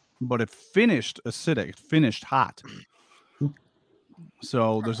 But it finished acidic. It finished hot.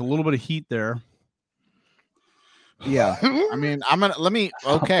 So there's a little bit of heat there. Yeah, I mean,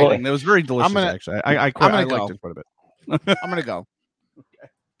 okay. It was very delicious. Actually, I liked it quite a bit. I'm gonna go.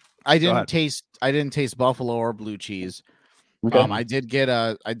 I didn't taste buffalo or blue cheese. Okay. I did get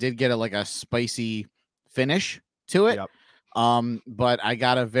a like a spicy finish to it. Yep. But I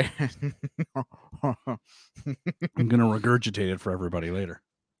got a very I'm gonna regurgitate it for everybody later.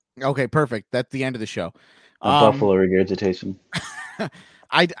 Okay, perfect. That's the end of the show. Buffalo regurgitation.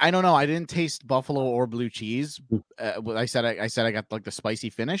 I don't know. I didn't taste buffalo or blue cheese. I said I got like the spicy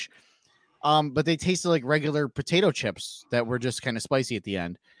finish. But they tasted like regular potato chips that were just kind of spicy at the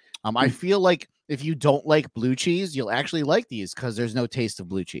end. I feel like if you don't like blue cheese, you'll actually like these because there's no taste of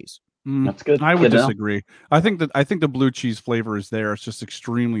blue cheese. That's good. I would Good to know. disagree. I think the blue cheese flavor is there. It's just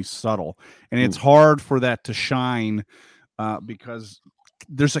extremely subtle, and it's hard for that to shine because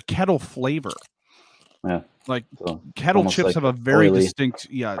there's a kettle flavor. Yeah, like so kettle chips like have a very oily. distinct,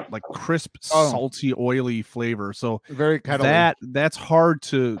 like crisp, salty, oily flavor. So very kettle. That's hard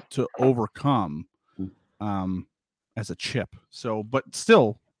to overcome as a chip. So, but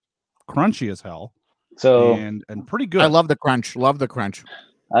still crunchy as hell. So and pretty good. I love the crunch. Love the crunch.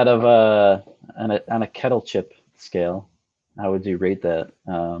 Out of on a kettle chip scale, how would you rate that?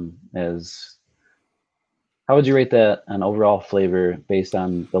 How would you rate that an overall flavor based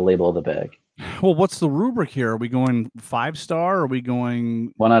on the label of the bag? Well, what's the rubric here? Are we going 5-star? Or are we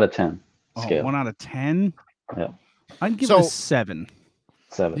going 1 out of 10 scale? 1 out of 10? Yeah. I'd give it a 7.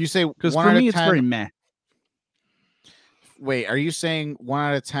 7. You say because 1 for out me of it's 10? very meh. Wait, are you saying 1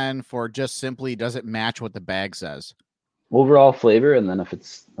 out of 10 for just simply does it match what the bag says? Overall flavor, and then if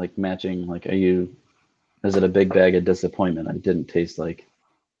it's like matching, like is it a big bag of disappointment? I didn't taste like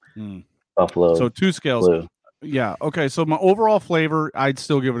buffalo. So 2 scales. Blue. Yeah. Okay. So my overall flavor, I'd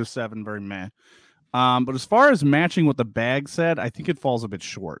still give it a 7. Very meh. But as far as matching what the bag said, I think it falls a bit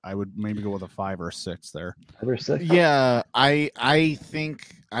short. I would maybe go with a 5 or a 6 there. 5 or 6. Yeah, I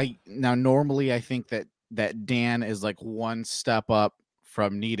think normally I think that Dan is like one step up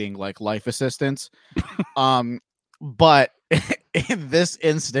from needing like life assistance. But in this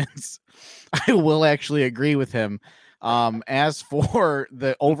instance, I will actually agree with him. As for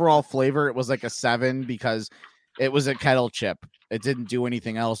the overall flavor, it was like a 7 because it was a kettle chip. It didn't do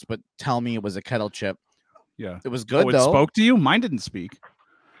anything else but tell me it was a kettle chip. Yeah. It was good it though. Spoke to you? Mine didn't speak.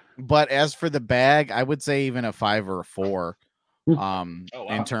 But as for the bag, I would say even a 5 or a 4.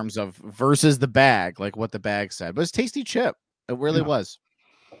 In terms of versus the bag, like what the bag said. But it's tasty chip. It really was.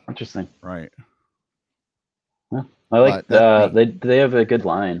 Interesting. Right. Yeah. I like they have a good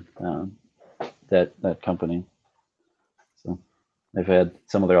line, that company. So they've had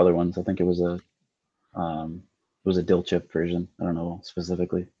some of their other ones. I think it was a dill chip version. I don't know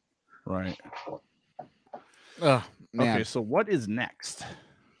specifically. Right. Oh, man. Okay, so what is next?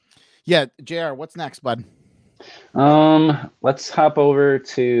 Yeah, JR, what's next, bud? Let's hop over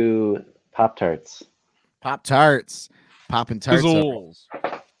to Pop-Tarts. Pop-Tarts. Poppin' tarts. Fizzles.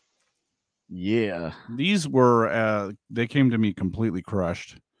 Yeah. These were they came to me completely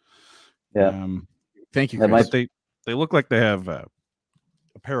crushed. Yeah. Thank you, Chris. They look like they have a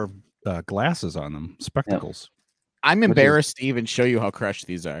pair of glasses on them, spectacles. I'm embarrassed to even show you how crushed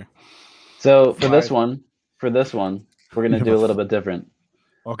these are. So for this one, we're gonna do a little bit different.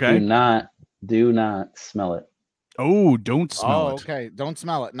 Okay. Do not smell it. Oh, don't smell it. Okay. Don't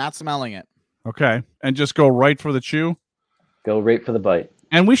smell it. Not smelling it. Okay. And just go right for the chew? Go right for the bite.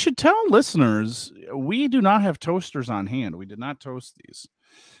 And we should tell listeners, we do not have toasters on hand. We did not toast these.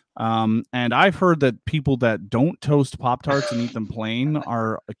 And I've heard that people that don't toast Pop-Tarts and eat them plain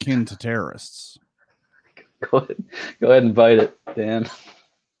are akin to terrorists. Go ahead and bite it, Dan.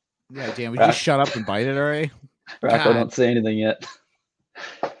 Yeah, Dan, would you shut up and bite it already? Rocco, don't say anything yet.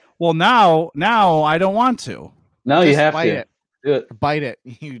 Well, now I don't want to. No, you Just have bite to it. do it. Bite it.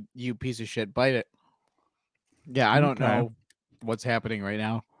 You piece of shit. Bite it. Yeah, I don't Okay. know what's happening right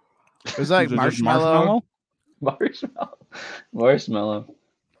now. Is that like Is it just marshmallow? Marshmallow.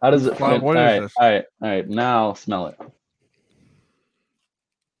 How does it Well, fit? what All is right, this? all right. Now smell it.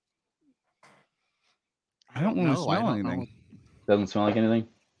 I don't want to smell anything. Doesn't smell like anything.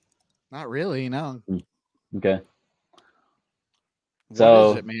 Not really. No. Okay. What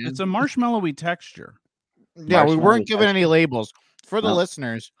So is it, man? It's a marshmallowy texture. Yeah, we marshmallow weren't given any texture. labels for the No.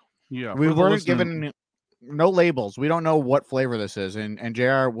 listeners. Yeah, We for the weren't listener- given no labels. We don't know what flavor this is, and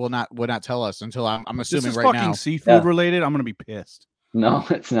JR will not tell us until I'm This assuming is right fucking now. seafood Yeah. related. I'm gonna be pissed. No,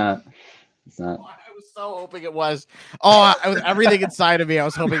 it's not. It's not. I was so hoping it was. Oh, with everything inside of me, I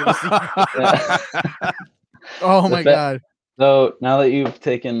was hoping it was. Oh my god! So now that you've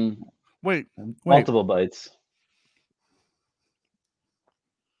taken Wait. multiple bites,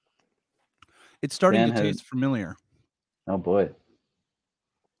 It's starting Dan to had- taste familiar. oh boy,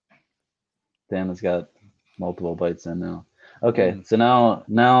 Dan has got multiple bites in now. Okay, so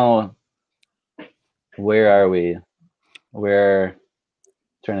now, where are we?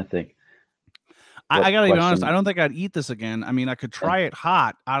 Trying to think. I gotta be honest. question- I don't think I'd eat this again. I mean, I could try it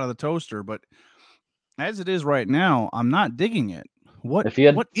hot out of the toaster, but as it is right now, I'm not digging it. What? If you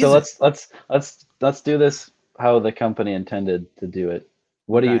had, what so is it? let's do this how the company intended to do it.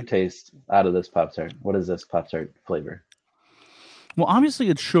 What do you Okay. taste out of this Pop-Tart? What is this Pop-Tart flavor? Well, obviously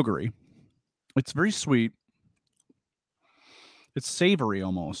it's sugary. It's very sweet. It's savory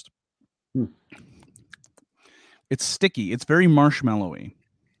almost. Hmm. It's sticky. It's very marshmallowy.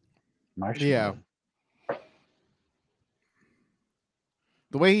 Marshmallow. Yeah.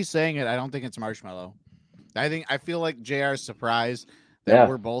 The way he's saying it, I don't think it's marshmallow. I feel like JR's surprised that Yeah.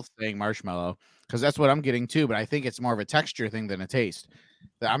 we're both saying marshmallow because that's what I'm getting too. But I think it's more of a texture thing than a taste.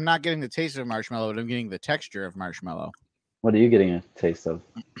 That I'm not getting the taste of marshmallow, but I'm getting the texture of marshmallow. What are you getting a taste of?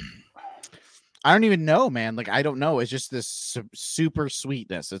 I don't even know, man. Like I don't know. It's just this super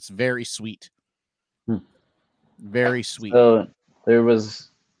sweetness. It's very sweet. Hmm. Very sweet. So there was.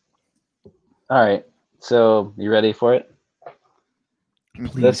 All right. So you ready for it?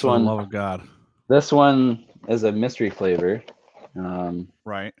 Please, This for the one- love of God. This one is a mystery flavor,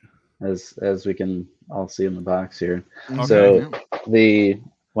 Right. as we can all see in the box here. Okay. So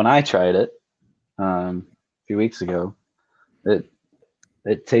when I tried it a few weeks ago,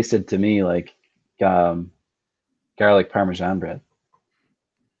 it tasted to me like garlic Parmesan bread.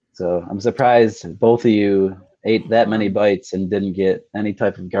 So I'm surprised both of you ate that many bites and didn't get any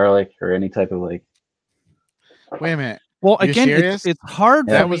type of garlic or any type of like. Wait a minute. Well, You again, serious? it's hard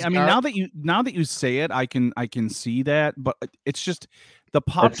Yeah. for That me. was I mean, now that you say it, I can see that, but it's just the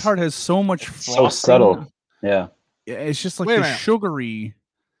Pop Tart has so much frosting. So subtle. Yeah. It's just like Wait a the minute. sugary.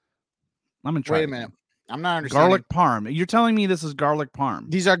 I'm gonna try. Wait a it. minute. I'm not understanding. Garlic parm. You're telling me this is garlic parm?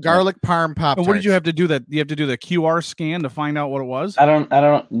 These are garlic parm pop. And what did you have to do? That you have to do the QR scan to find out what it was? I don't.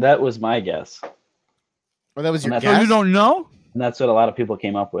 That was my guess, Oh, that was your And guess. So you don't know? and that's what a lot of people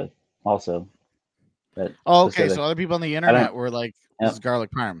came up with. Also, that Oh, okay. specific- So other people on the internet were like, "This Yeah. is garlic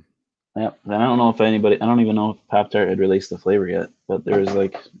parm." Yeah, and I don't know if anybody. I don't even know if Pop Tart had released the flavor yet, but there was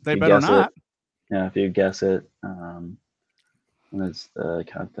like. They if you better guess not. It, yeah, if you guess it, when it's the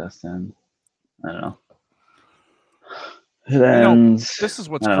contest end, I don't know. It know, ends. This is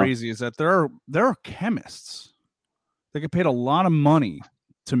what's I don't know. crazy is that there are chemists that get paid a lot of money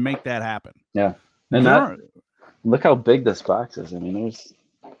to make that happen. Yeah, and There that, are- look how big this box is. I mean, there's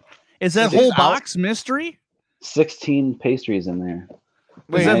is that Is whole this box mystery? 16 pastries in there.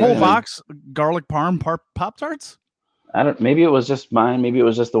 Is that Yeah, whole yeah. box garlic parm Pop Tarts? I don't. Maybe it was just mine. Maybe it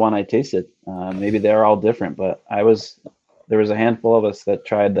was just the one I tasted. Maybe they're all different. But there was a handful of us that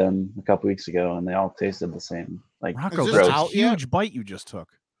tried them a couple weeks ago, and they all tasted the same. Like Rocco, this that's a out yet? huge bite you just took.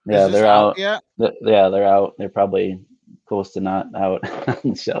 yeah, Is this they're out. Yeah. Yeah, they're out. They're probably close to not out on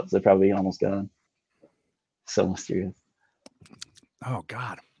the shelves. They're probably almost gone. So mysterious. Oh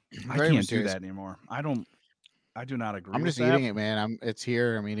God, I Very can't mysterious. do that anymore. I do not agree. I'm with just that. eating it, man. It's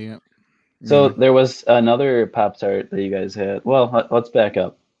here. I'm eating it. So there was another Pop Tart that you guys had. Well, let's back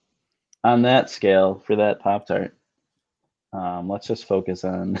up. On that scale for that Pop Tart, let's just focus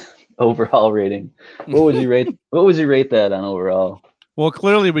on overall rating. What would you rate? What would you rate that on overall? Well,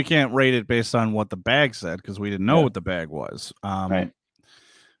 clearly we can't rate it based on what the bag said because we didn't know Yeah. what the bag was. Right.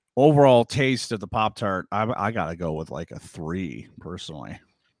 Overall taste of the Pop Tart, I gotta go with like a 3 personally.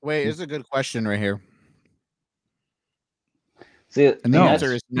 Wait, this is a good question right here. See, And the No.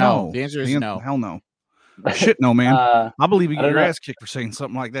 answer is no. The answer is no. Hell no. Shit, no, man. I believe you I get don't your know. ass kicked for saying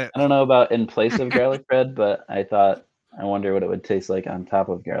something like that. I don't know about in place of garlic bread, but I wonder what it would taste like on top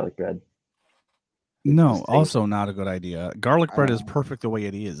of garlic bread. No, also not a good idea. Garlic bread is Um, perfect the way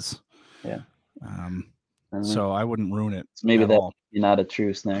it is. Yeah. So I wouldn't ruin it. Maybe at that all. you're not a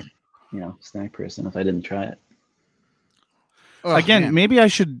true snack person if I didn't try it. Again, man. maybe I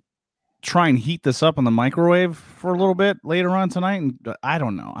should try and heat this up in the microwave for a little bit later on tonight. And I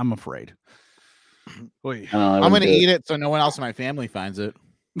don't know. I'm afraid. Oy. I'm going to eat it so no one else in my family finds it.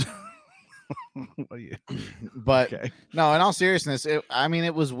 But Okay. no, in all seriousness, it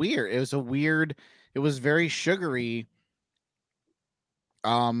was weird. It was very sugary.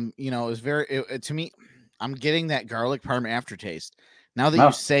 It was to me, I'm getting that garlic parm aftertaste. Now that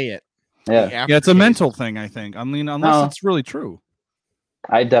you say it. Yeah. Yeah, it's a mental thing, I think. I mean, unless it's really true.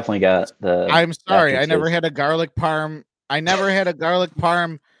 I definitely got the. I'm sorry, I aftertaste. never had a garlic parm. I never had a garlic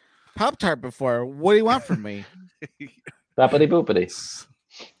parm Pop-Tart before. What do you want from me? Boppity boopity.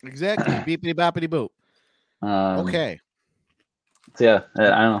 Exactly. Beepity boppity boop. Okay. So yeah, I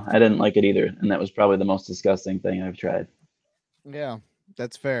don't know. I didn't like it either, and that was probably the most disgusting thing I've tried. Yeah,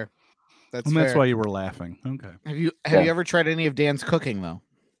 that's fair. That's why you were laughing. Okay. Have you ever tried any of Dan's cooking though?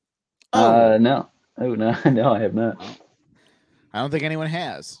 No. Oh no, no, I have not. I don't think anyone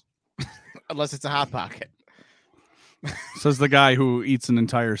has, unless it's a Hot Pocket. Says the guy who eats an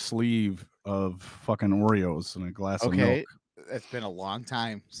entire sleeve of fucking Oreos in a glass of milk. It's been a long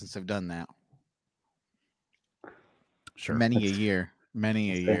time since I've done that. Sure. Many a year.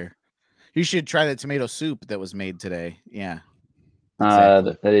 You should try the tomato soup that was made today. Yeah.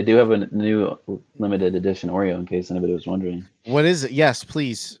 Exactly. They do have a new limited edition Oreo, in case anybody was wondering. What is it? Yes,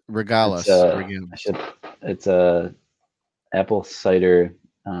 please regale us. It's a apple cider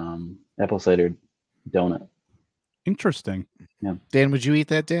donut. Interesting. Yeah. Dan, would you eat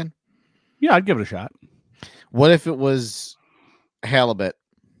that, Dan? Yeah, I'd give it a shot. What if it was halibut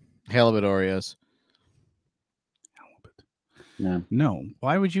Oreos? No. No.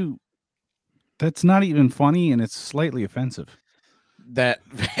 Why would you? That's not even funny, and it's slightly offensive. That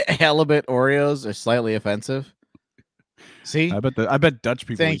halibut Oreos are slightly offensive. See, I bet Dutch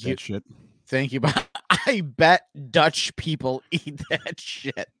people eat that shit. Thank you, but I bet Dutch people eat that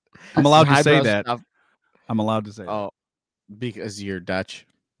shit. I'm allowed to say Eyebrow that. stuff. I'm allowed to say that. Oh, because you're Dutch.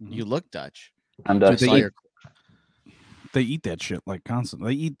 Mm-hmm. You look Dutch. I'm Dutch. They eat that shit like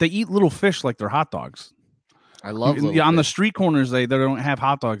constantly. They eat little fish like they're hot dogs. I love on the street corners. They don't have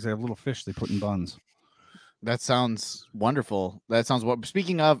hot dogs. They have little fish they put in buns. That sounds wonderful.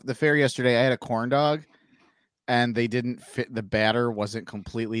 Speaking of the fair yesterday, I had a corn dog, and they didn't fit. The batter wasn't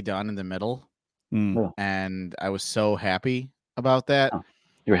completely done in the middle, and I was so happy about that. Oh,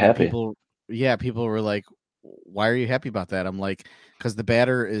 you're happy. People were like, "Why are you happy about that?" I'm like, "Because the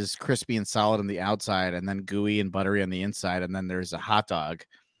batter is crispy and solid on the outside, and then gooey and buttery on the inside, and then there's a hot dog."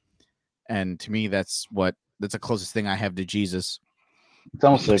 And to me, that's the closest thing I have to Jesus. It's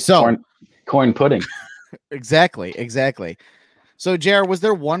almost like corn pudding. Exactly. So, Jared, was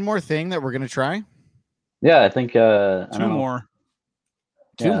there one more thing that we're gonna try? Yeah, I think two more.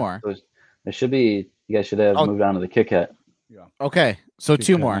 Two more. So it should be. You guys should have moved on to the Kit Kat. Yeah. Okay, so Kit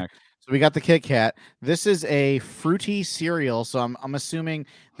two Kat more. next. So we got the Kit Kat. This is a fruity cereal, so I'm assuming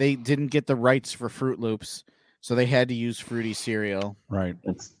they didn't get the rights for Fruit Loops, so they had to use fruity cereal. Right.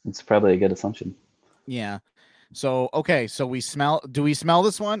 It's probably a good assumption. Yeah. So okay, so do we smell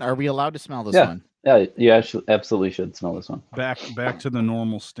this one? Are we allowed to smell this one? Yeah, you actually absolutely should smell this one. Back to the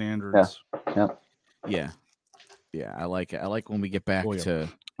normal standards. Yeah. I like it. I like when we get back to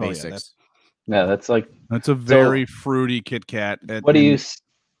basics. That's a very fruity Kit Kat. What do you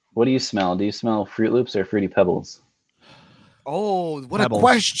smell? Do you smell Fruit Loops or Fruity Pebbles? Oh, what Pebbles. a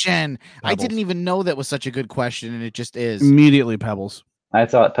question! Pebbles. I didn't even know that was such a good question, and it just is. Immediately Pebbles. I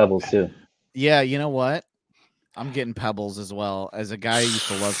thought Pebbles too. Yeah, you know what? I'm getting Pebbles as well. As a guy who used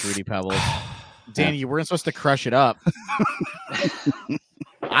to love Fruity Pebbles. Danny, you weren't supposed to crush it up.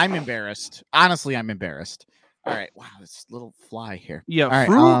 I'm embarrassed. Honestly, I'm embarrassed. All right. Wow, this little fly here. Yeah, all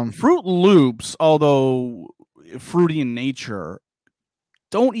right, Fruit Loops, although fruity in nature,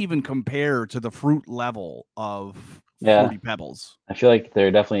 don't even compare to the fruit level of Fruity Pebbles. I feel like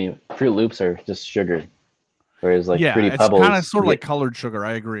they're definitely Fruit Loops are just sugar, whereas Fruity it's Pebbles kind of sort of like colored sugar.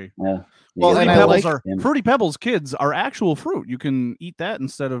 I agree. Yeah. Well, and Fruity Pebbles kids are actual fruit. You can eat that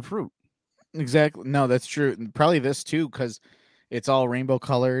instead of fruit. Exactly. No, that's true. Probably this too, because it's all rainbow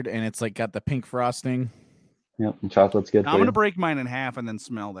colored and it's like got the pink frosting. Yep, and chocolate's good. Now, I'm gonna break mine in half and then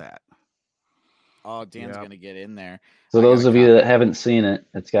smell that. Oh, Dan's gonna get in there. So those of you that haven't seen it,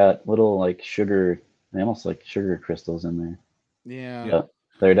 it's got little like sugar, almost like sugar crystals in there. Yeah. But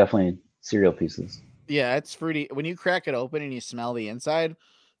they're definitely cereal pieces. Yeah, it's fruity. When you crack it open and you smell the inside,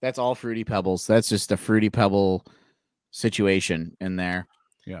 that's all Fruity Pebbles. That's just a Fruity Pebble situation in there.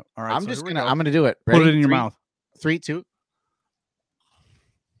 Yeah. All right. I'm so just here we gonna. go. I'm gonna do it. Put it Ready? in your 3, mouth. 3, 2.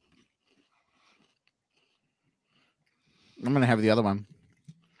 I'm gonna have the other one.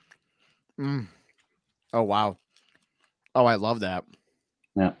 Oh wow. Oh, I love that.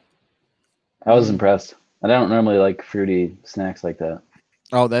 Yeah. I was impressed. I don't normally like fruity snacks like that.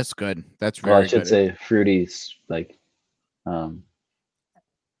 Oh, that's good. That's very Well, I should good. say fruity, like,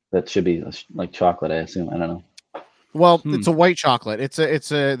 that should be like chocolate, I assume. I don't know. Well, it's a white chocolate. It's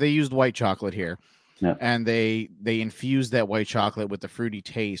a. They used white chocolate here, Yeah. and they infused that white chocolate with the fruity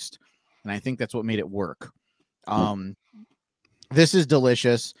taste, and I think that's what made it work. This is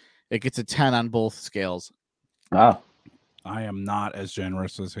delicious. It gets a 10 on both scales. Wow. I am not as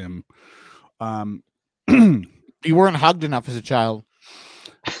generous as him. You weren't hugged enough as a child.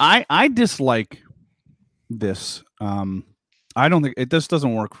 I dislike this. I don't think this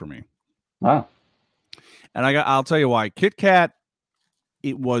doesn't work for me. Wow. And I'll tell you why. Kit Kat,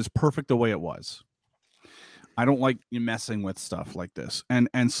 it was perfect the way it was. I don't like you messing with stuff like this.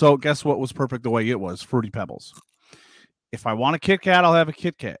 And so guess what was perfect the way it was? Fruity Pebbles. If I want a Kit Kat, I'll have a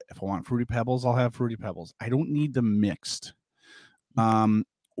Kit Kat. If I want Fruity Pebbles, I'll have Fruity Pebbles. I don't need them mixed.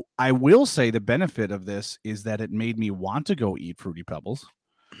 I will say the benefit of this is that it made me want to go eat Fruity Pebbles.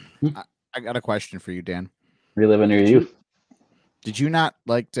 I got a question for you, Dan. Reliving your youth. Did you not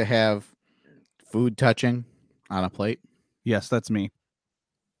like to have food touching on a plate? Yes, that's me.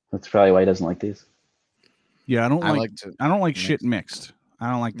 That's probably why he doesn't like these. Yeah, I don't like shit mixed. I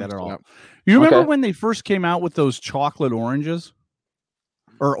don't like that at all. You remember when they first came out with those chocolate oranges?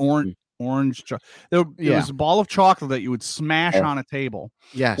 Or orange there was a ball of chocolate that you would smash on a table.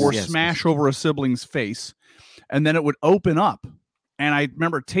 Or smash over a sibling's face. And then it would open up. And I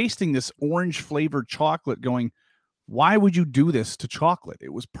remember tasting this orange flavored chocolate going, why would you do this to chocolate?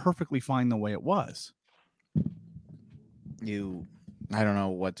 It was perfectly fine the way it was. I don't know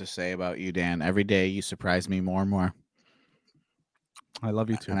what to say about you, Dan. Every day you surprise me more and more. I love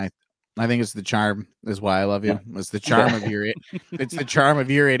you too. And I think it's the charm is why I love you. It's the charm of your it's the charm of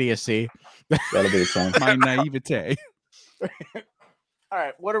your idiocy. That'll be the time. My naivete. All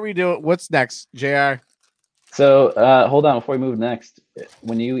right, what are we doing? What's next, JR? So hold on before we move next.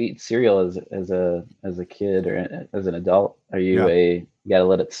 When you eat cereal as a kid or as an adult, are you you gotta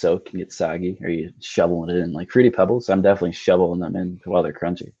let it soak and get soggy? Or are you shoveling it in like Fruity Pebbles? I'm definitely shoveling them in while they're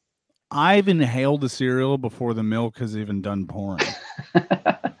crunchy. I've inhaled the cereal before the milk has even done pouring.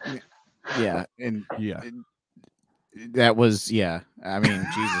 Yeah, and that was I mean,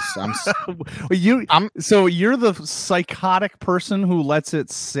 Jesus, so you're the psychotic person who lets it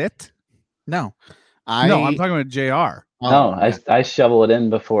sit? No, I'm talking about JR. No, I shovel it in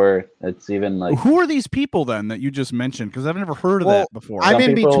before it's even like. Who are these people then that you just mentioned? Because I've never heard of that before. I'm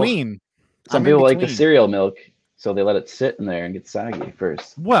in between. Some people like the cereal milk, so they let it sit in there and get soggy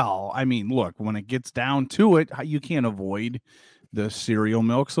first. Well, I mean, look, when it gets down to it, you can't avoid the cereal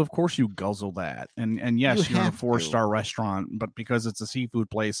milk, so of course you guzzle that. And yes, you're in a 4-star restaurant, but because it's a seafood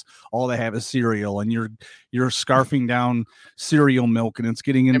place, all they have is cereal, and you're scarfing down cereal milk, and it's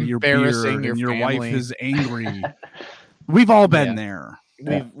getting into your beer, and your wife is angry. We've all been there.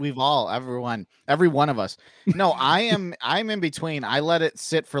 We've all, every one of us. No, I'm in between. I let it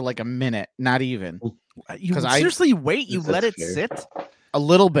sit for like a minute, not even. You seriously wait? You let it sit a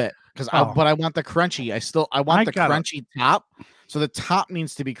little bit but I want the crunchy. I want the crunchy top. So the top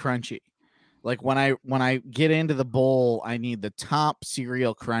needs to be crunchy. Like when I get into the bowl, I need the top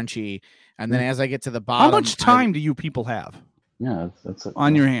cereal crunchy, and then as I get to the bottom, how much time do you people have? Yeah,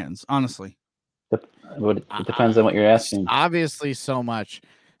 on your hands, honestly. It depends on what you're asking. Obviously, so much.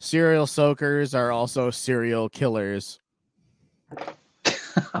 Cereal soakers are also serial killers.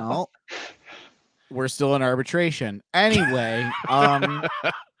 Well, we're still in arbitration. Anyway,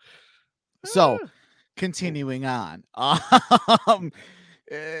 so continuing on. I'm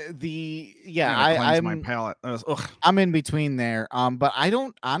my palate. I'm in between there. But I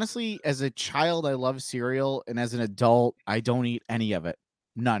don't honestly, as a child, I love cereal, and as an adult, I don't eat any of it.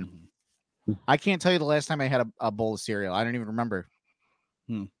 None. I can't tell you the last time I had a bowl of cereal. I don't even remember.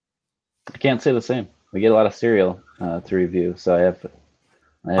 I can't say the same. We get a lot of cereal to review, so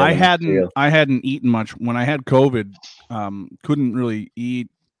I hadn't eaten much when I had COVID. Couldn't really eat.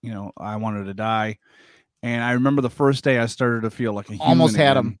 I wanted to die, and I remember the first day I started to feel like a human. Almost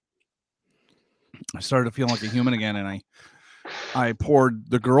had him. I started to feel like a human again, and I poured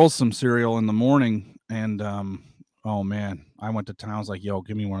the girls some cereal in the morning, and oh man, I went to town. I was like, "Yo,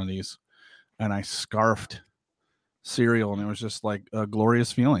 give me one of these," and I scarfed cereal, and it was just like a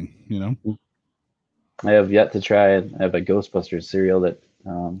glorious feeling, I have yet to try it. I have a Ghostbusters cereal that.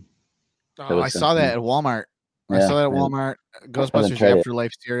 I saw that at Walmart. I saw that at Walmart. Ghostbusters tried it.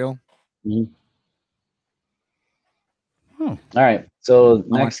 Afterlife cereal. Mm-hmm. All right. So I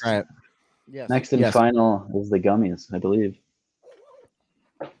wanna next, try it. Yes. next and Yes. final is the gummies, I believe.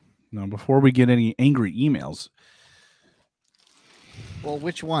 Now, before we get any angry emails, Well,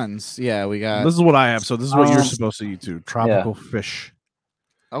 which ones? Yeah, we got. this is what I have. So this is what you're Um, supposed to eat too. Tropical fish.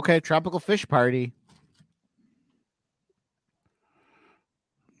 Okay, tropical fish party.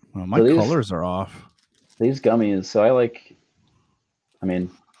 Well, my So these- colors are off. These gummies. So I like. I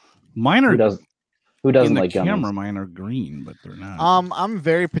mean, Mine are who doesn't in the like camera. gummies? Mine are green, but they're not. I'm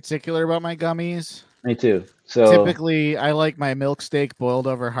very particular about my gummies. Me too. So Typically, I like my milk steak boiled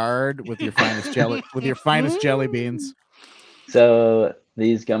over hard with your finest jelly jelly beans. So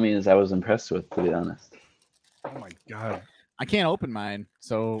these gummies, I was impressed with, to be honest. Oh my god! I can't open mine,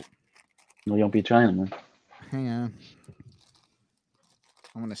 so We won't be trying them. hang on.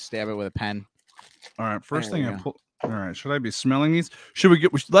 I'm gonna stab it with a pen. All right, first There thing we I go. pull. All right, should I be smelling these? Should we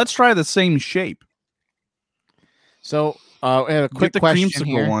get? Let's try the same shape. So, I have a quick Get the question creamsicle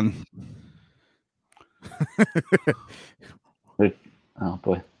here. one. Oh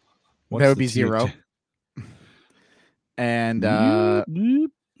boy. What's That would the be zero. THC? And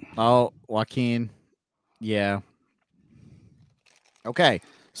Joaquin, yeah. Okay,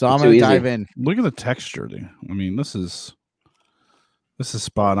 so I'm Too gonna easy. dive in. Look at the texture, dude. I mean, this is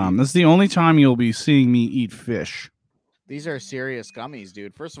spot on. This is the only time you'll be seeing me eat fish. These are serious gummies,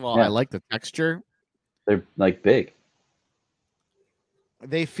 dude. First of all, Yeah. I like the texture. They're like big.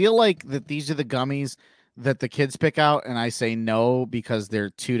 They feel like that these are the gummies that the kids pick out, and I say no because they're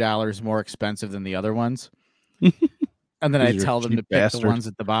 $2 more expensive than the other ones. And then I These are tell them to cheap pick bastards. the ones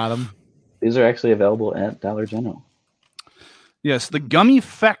at the bottom. These are actually available at Dollar General. Yes, the Gummy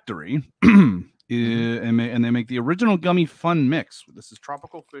Factory, and they make the original Gummy Fun Mix. This is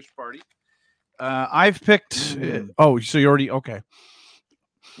Tropical Fish Party. I've picked. Oh, so you already okay?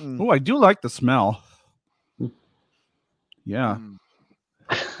 Oh, I do like the smell. Yeah,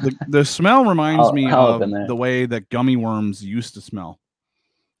 the smell reminds me I'll of open that. the way that gummy worms used to smell.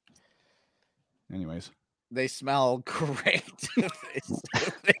 Anyways, They smell great.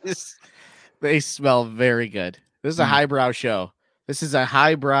 they smell very good. This is a highbrow show. This is a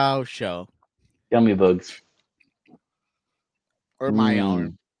highbrow show. Gummy bugs. Or my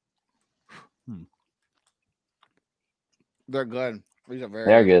own. They're good. These are very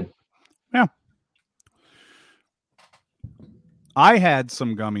They're good. yeah. I had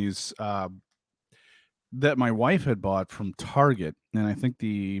some gummies that my wife had bought from Target, and I think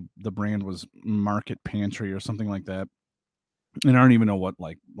the brand was Market Pantry or something like that. And I don't even know what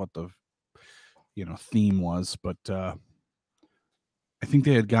the theme was, but I think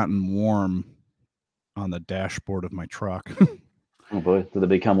they had gotten warm on the dashboard of my truck. Oh boy, did they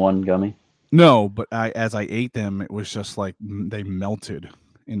become one gummy? No, but as I ate them, it was just like they melted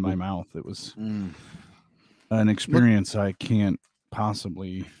in my mouth. It was an experience I can't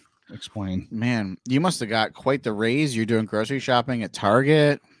possibly explain. Man, you must have got quite the raise. You're doing grocery shopping at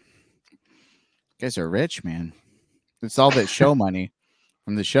Target. You guys are rich, man. It's all that show money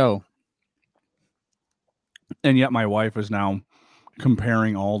from the show. And yet my wife is now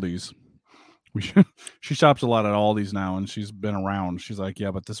comparing Aldi's. She shops a lot at Aldi's now, and she's been around. She's like,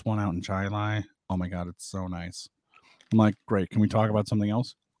 yeah, but this one out in Chai Lai, oh my God, it's so nice. I'm like, great. Can we talk about something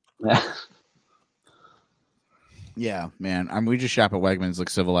else? Yeah, man. We just shop at Wegmans like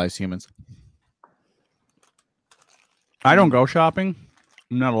civilized humans. I don't go shopping.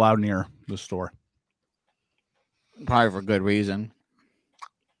 I'm not allowed near the store. Probably for good reason.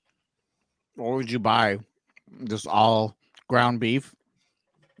 What would you buy? Just all ground beef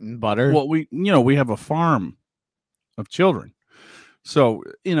and butter? Well, we have a farm of children. So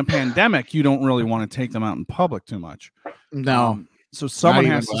in a pandemic, you don't really want to take them out in public too much. No. So someone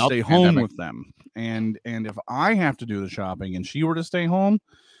even has to without stay the home pandemic. with them. And if I have to do the shopping and she were to stay home,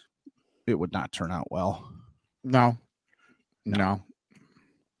 it would not turn out well. No.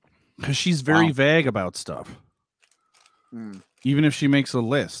 Because she's very Wow. vague about stuff. Mm. Even if she makes a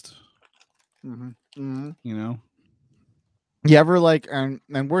list, Mm-hmm. you know? You ever like, and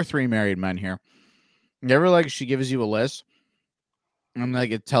we're three married men here. You ever like she gives you a list and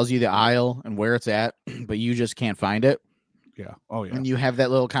like it tells you the aisle and where it's at, but you just can't find it? Yeah. Oh, yeah. And you have that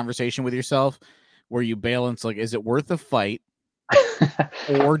little conversation with yourself where you balance like, is it worth the fight?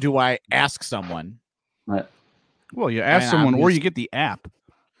 Or do I ask someone? Well, you ask And someone, I'm or just- you get the app.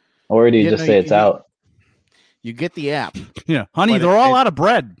 Or do you Yeah, just no, say it's out? You get the app. Yeah. Honey, But they're all out of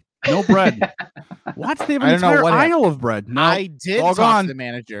bread. No bread. What? They have an I don't know entire what happened. aisle of bread. No, I did all talk gone. to the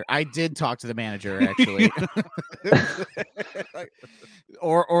manager. I did talk to the manager actually.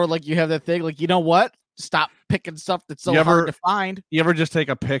 or like you have that thing like, you know what? stop picking stuff that's so You hard ever- to find. You ever just take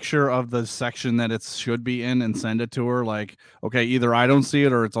a picture of the section that it should be in and send it to her? Like, okay, either I don't see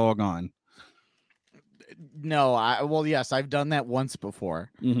it or it's all gone. No, well, yes, I've done that once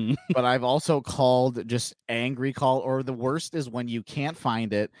before, Mhm. but I've also called just angry call, or the worst is when you can't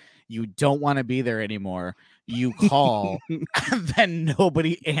find it, you don't want to be there anymore. You call, and then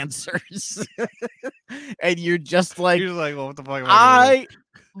nobody answers, and you're just like, You're like, well, what the fuck? Am I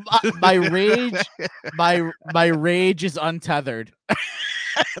my rage, my rage is untethered.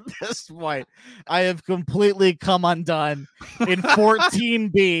 At this point, I have completely come undone in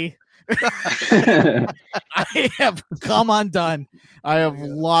 14B. I have come undone. I have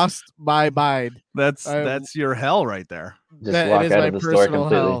lost my mind. That's your hell right there. Just That walk is out my of the store personal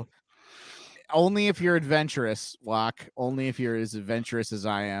completely. hell. Only if you're adventurous, Walk. Only if you're as adventurous as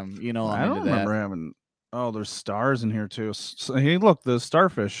I am. You know, I I'm don't into that. remember having. Oh, there's stars in here too. Hey, look, the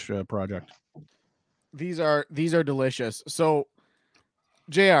starfish project. These are delicious. So,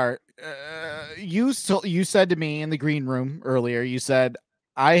 JR, you said to me in the green room earlier, you said,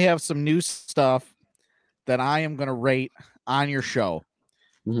 I have some new stuff that I am going to rate on your show.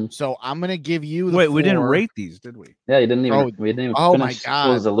 Mhm. So I'm going to give you the Wait, we didn't floor. rate these, did we? Yeah, you didn't even. Oh, we didn't even oh my finish God.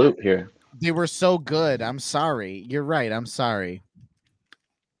 close the loop here. They were so good. I'm sorry. You're right. I'm sorry.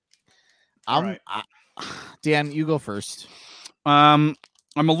 Right. Dan, you go first. I'm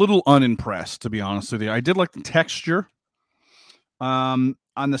a little unimpressed, to be honest with you. I did like the texture. On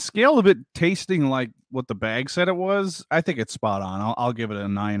the scale of it tasting like what the bag said it was, I think it's spot on. I'll give it a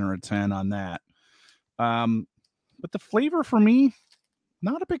 9 or a 10 on that. But the flavor for me,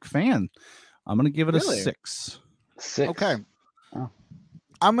 not a big fan. I'm gonna give it Really? a 6. 6. Okay. Oh.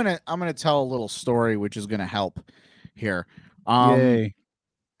 I'm gonna tell a little story which is gonna help here. Yay.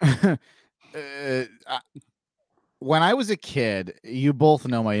 When I was a kid, you both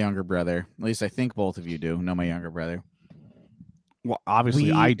know my younger brother. At least I think both of you do know my younger brother. Well, obviously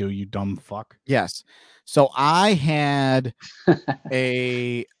We- I do, you dumb fuck. Yes. So I had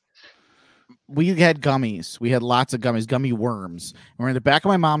we had gummies. We had lots of gummies, gummy worms. And we're in the back of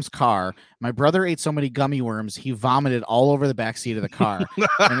my mom's car. My brother ate so many gummy worms, he vomited all over the back seat of the car.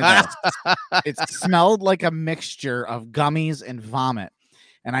 And it smelled like a mixture of gummies and vomit.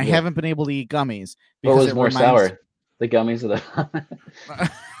 And I Yeah. haven't been able to eat gummies. What was it more reminds- sour? The gummies or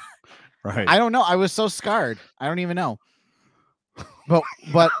the Right. I don't know. I was so scarred. I don't even know. But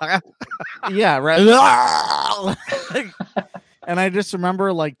yeah, right. And I just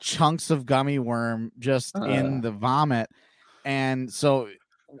remember like chunks of gummy worm just in the vomit. And so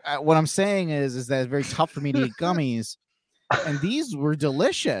what I'm saying is that it's very tough for me to eat gummies. And these were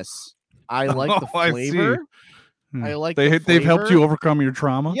delicious. I like the Oh, I see. flavor. Hmm. I like they've helped you overcome your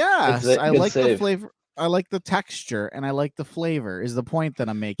trauma. Yes, Good I like the save. flavor. I like the texture and I like the flavor is the point that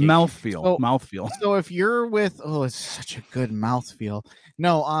I'm making. Mouthfeel. So- Mouthfeel. So if you're with, oh, it's such a good mouthfeel.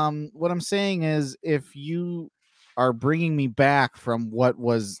 No, what I'm saying is if you are bringing me back from what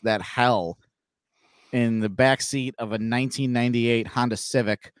was that hell in the back seat of a 1998 Honda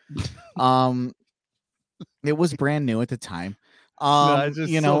Civic, it was brand new at the time. No, it's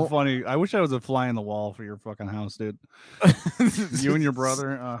just you so know, funny. I wish I was a fly in the wall for your fucking house, dude. You and your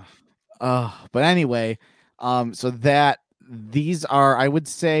brother. But anyway, so that these are, I would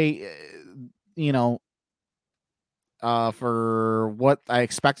say, you know, for what I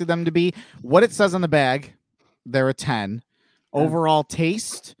expected them to be, what it says on the bag, they're a 10. Overall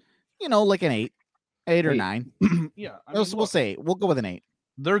taste, you know, like an 8 or 9. Yeah, I we'll mean, say we'll go with an 8.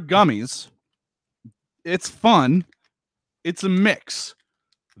 they're gummies. It's fun. It's a mix.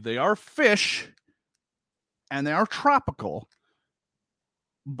 They are fish and they are tropical.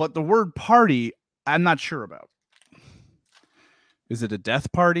 But the word party, I'm not sure about. Is it a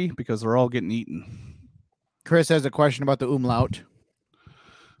death party? Because they're all getting eaten. Chris has a question about the umlaut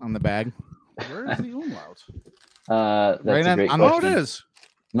on the bag. Where is the umlaut? That's Right a on- great on- question. Oh, it is.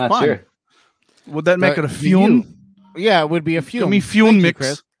 I'm not Fun. sure. Would that make it a The fume? Yeah, it would be a fume. Gummy fume Thank you, mix.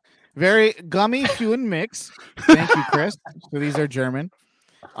 Chris. Very gummy fume mix. Thank you, Chris. So these are German.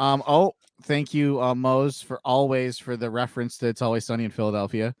 Thank you, Mose, for the reference to It's Always Sunny in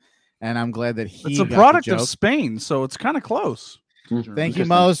Philadelphia. And I'm glad that he It's a got the product of joke. Spain, so it's kind of close. Thank you, Interesting.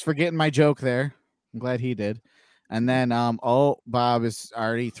 Mose, for getting my joke there. I'm glad he did. And then Bob is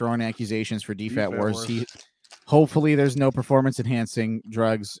already throwing accusations for DFAT Wars. Hopefully there's no performance enhancing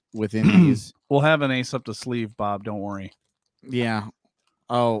drugs within these. We'll have an ace up the sleeve, Bob. Don't worry. Yeah.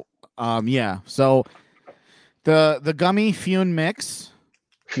 Yeah. So the gummy fume mix,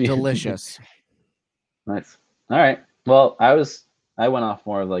 delicious. Nice. All right. Well, I went off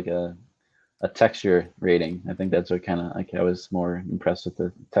more of like a a texture rating. I think that's what kind of like I was more impressed with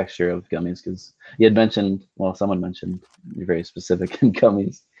the texture of gummies because you had mentioned, well, someone mentioned you're very specific in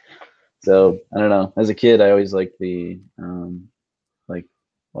gummies. So I don't know. As a kid, I always liked the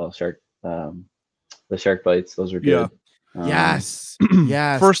the shark bites. Those were good. Yeah. Yes.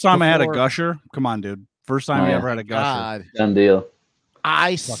 Yes. First time I had a gusher. Come on, dude. First time I ever had a gusher. God. Done deal.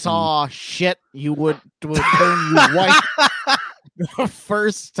 I saw shit you would turn you white. The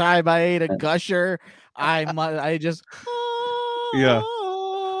first time I ate a gusher, I just yeah.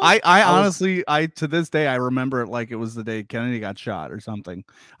 I honestly to this day I remember it like it was the day Kennedy got shot or something.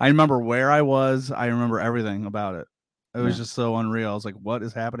 I remember where I was. I remember everything about it. It was just so unreal. I was like, what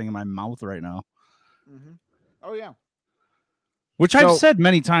is happening in my mouth right now? Mm-hmm. Oh yeah. Which I've said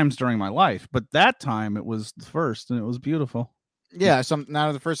many times during my life, but that time it was the first and it was beautiful. Yeah,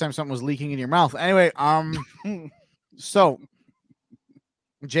 now the first time something was leaking in your mouth. Anyway, so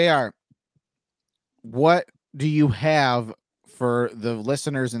JR, what do you have for the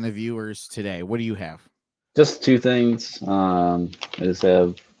listeners and the viewers today? What do you have? Just two things. I just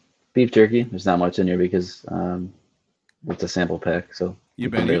have beef jerky. There's not much in here because it's a sample pack, so you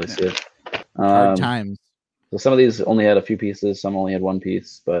can barely see it. Hard times. So some of these only had a few pieces, some only had one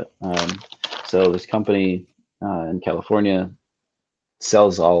piece, but so this company in California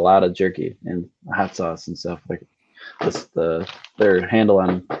sells a lot of jerky and hot sauce and stuff. Like their handle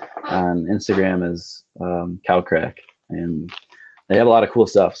on Instagram is Cow Crack, and they have a lot of cool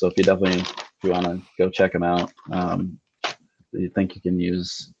stuff. So if you want to go check them out, you think you can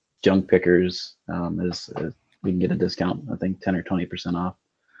use Junk Pickers, we can get a discount. I think 10 or 20% off.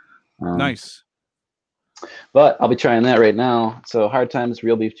 Nice. But I'll be trying that right now. So Hard Times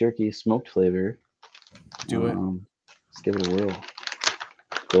real beef jerky smoked flavor. Do it. Let's give it a whirl.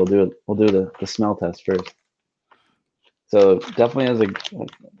 So we'll do the smell test first. So definitely has a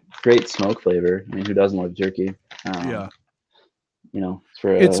great smoke flavor. I mean, who doesn't love jerky? Yeah. You know,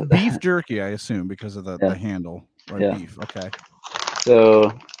 it's beef jerky, I assume, because of the handle, right? Yeah. Beef. Okay.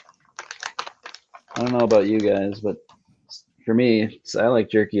 So I don't know about you guys, but for me, I like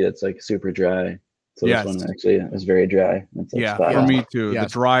jerky that's like super dry. So this one actually is very dry. It's like for me too. Yes. The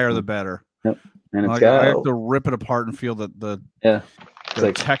drier, the better. Yep. And it's I have to rip it apart and feel the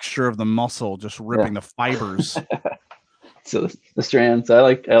like, texture of the muscle just ripping the fibers. So the strands, I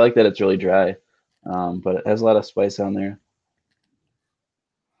like that it's really dry, but it has a lot of spice on there.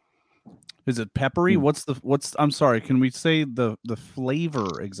 Is it peppery? What's I'm sorry, can we say the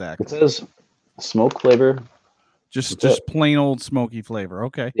flavor exactly? It says smoke flavor. Just plain old smoky flavor.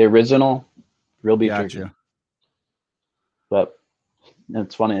 Okay. The original real beef jerky. But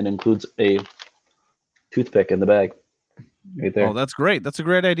it's funny, it includes a toothpick in the bag. Right there. Oh, that's great. That's a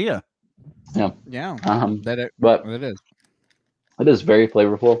great idea. Yeah. Yeah. But it is very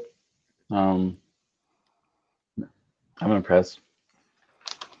flavorful. I'm impressed.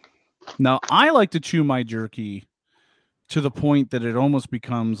 Now, I like to chew my jerky to the point that it almost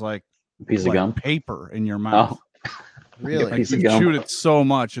becomes like a piece of gum paper in your mouth. Oh. Really? Like you chewed it so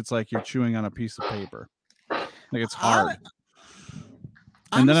much, it's like you're chewing on a piece of paper. Like it's hard.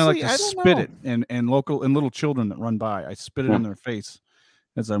 And then I like to spit it and little children that run by. I spit it in their face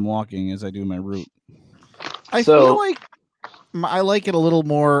as I'm walking, as I do my route. I feel like I like it a little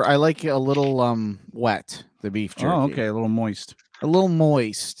more. I like it a little wet, the beef jerky. Oh, okay, a little moist. A little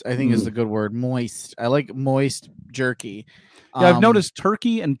moist, I think is the good word. Moist. I like moist jerky. Yeah, I've noticed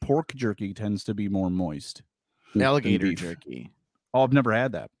turkey and pork jerky tends to be more moist. Alligator jerky. Oh, I've never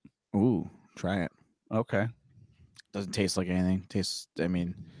had that. Ooh, try it. Okay. Doesn't taste like anything. Tastes, I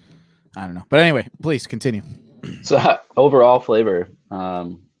mean, I don't know. But anyway, please continue. So overall flavor,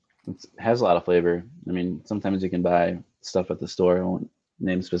 it has a lot of flavor. I mean, sometimes you can buy stuff at the store. I won't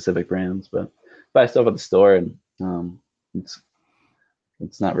name specific brands, but buy stuff at the store and it's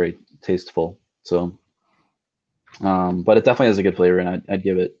not very tasteful. So, but it definitely has a good flavor, and I'd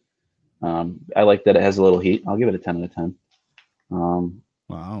give it. I like that it has a little heat. I'll give it a 10 out of 10.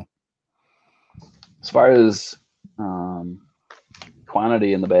 Wow. As far as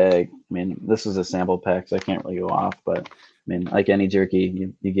quantity in the bag, I mean, this is a sample pack, so I can't really go off. But I mean, like any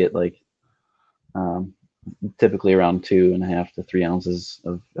jerky, you get like typically around 2.5 to 3 ounces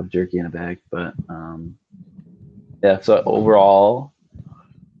of jerky in a bag. But yeah, so overall,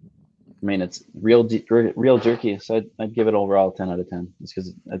 I mean, it's real jerky. So I'd give it overall 10 out of 10. Just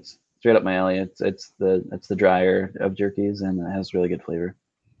because it's straight up my alley. It's the drier of jerkies, and it has really good flavor.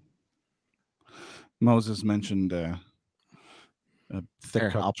 Moses mentioned a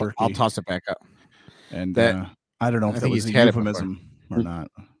thick cup jerky. I'll toss it back up. And I don't know if that was a euphemism or not.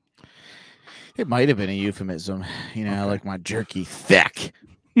 It might have been a euphemism. You know, I like my jerky thick.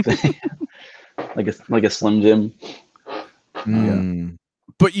 like a Slim Jim. Mm.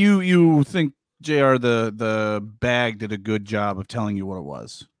 But you think JR the bag did a good job of telling you what it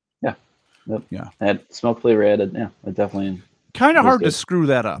was? Yeah. Yep. Yeah. I had smoke flavor added. Yeah, it definitely. Kind of was hard to good. screw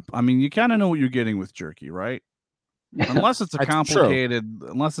that up. I mean, you kind of know what you're getting with jerky, right? Unless it's a That's true. complicated,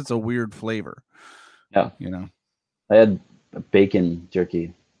 unless it's a weird flavor. Yeah. You know. I had bacon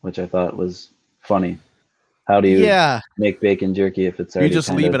jerky, which I thought was funny. How do you make bacon jerky if it's You already just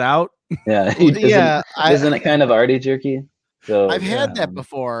kind leave of- it out? Yeah. Yeah, Isn't it kind of arty jerky? So I've had that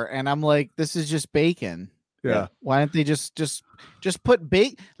before, and I'm like, this is just bacon. Yeah. Why don't they just put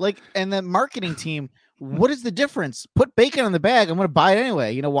bacon? Like, and the marketing team, what is the difference? Put bacon on the bag. I'm going to buy it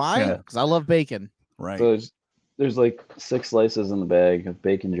anyway. You know why? Yeah. Because I love bacon. Right. So there's like 6 slices in the bag of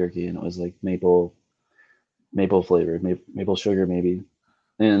bacon jerky, and it was like maple flavor, maple sugar maybe.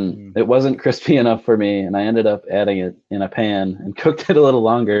 And it wasn't crispy enough for me, and I ended up adding it in a pan and cooked it a little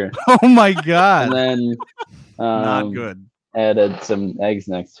longer. Oh my god! And then Not good. Added some eggs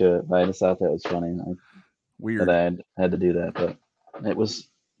next to it. But I just thought that was funny. Weird. That I had to do that, but it was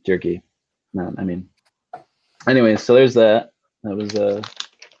jerky. No, I mean. Anyway, so there's that. That was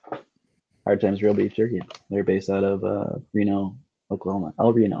Hard Times Real Beef Jerky. They're based out of Reno, Oklahoma.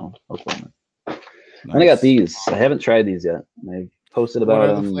 El Reno, Oklahoma. And I got these. I haven't tried these yet. I posted What about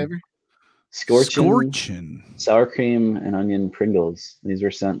are the them. flavor? Scorchin. Sour cream and onion Pringles. These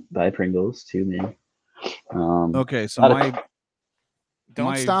were sent by Pringles to me. Okay, so Not a-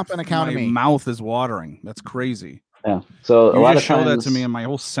 Don't stop on account of my me. mouth is watering. That's crazy. Yeah. So a You lot just of show times, that to me, and my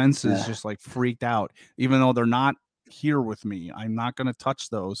whole senses Yeah. just like freaked out. Even though they're not here with me, I'm not gonna touch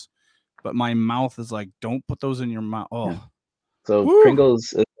those. But my mouth is like, don't put those in your mouth. Oh, Yeah. So Woo!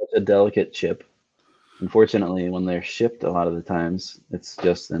 Pringles is such a delicate chip. Unfortunately, when they're shipped, a lot of the times it's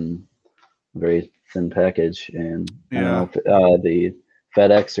just in a very thin package, and I don't know if, the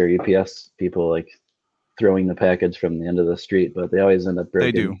FedEx or UPS people like throwing the package from the end of the street, but they always end up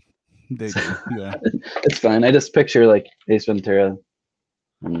breaking. they do. They do. Yeah. It's fine. I just picture like Ace Ventura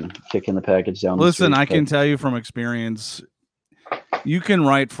and kicking the package down. Listen, the street, I can but- tell you from experience, you can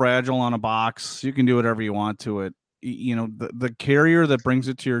write fragile on a box. You can do whatever you want to it. You know, the carrier that brings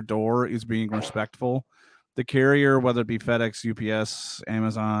it to your door is being respectful. The carrier, whether it be FedEx, UPS,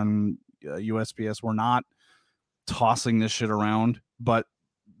 Amazon, USPS, we're not tossing this shit around, but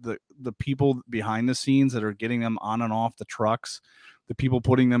the people behind the scenes that are getting them on and off the trucks, the people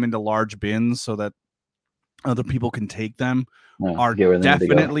putting them into large bins so that other people can take them, Yeah, are get where they need to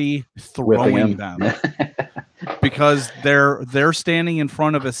go. definitely Whipping throwing 'em. them because they're standing in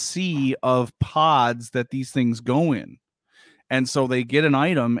front of a sea of pods that these things go in. And so they get an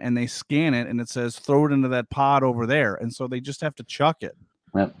item and they scan it and it says throw it into that pod over there. And so they just have to chuck it.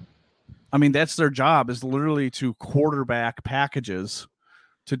 Yep. I mean, that's their job, is literally to quarterback packages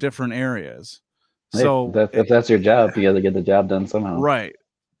to different areas. Hey, So if that's your job, you got to get the job done somehow. right.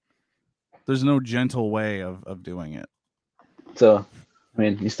 There's no gentle way of doing it. So, I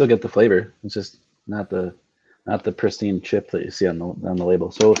mean, you still get the flavor. It's just not the pristine chip that you see on the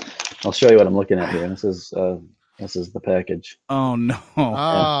label. So, I'll show you what I'm looking at here. This is the package. Oh no.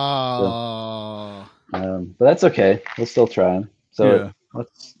 Oh. But that's okay. We'll still try them. So Yeah.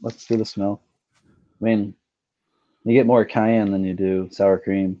 let's do the smell. I mean, you get more cayenne than you do sour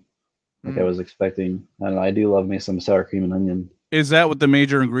cream. Like I was expecting. I don't know. I do love me some sour cream and onion. Is that what the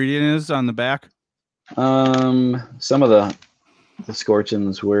major ingredient is on the back? Some of the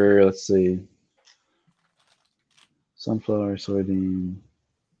scorchins were, let's see, sunflower, soybean.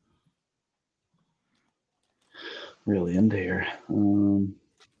 Really into here.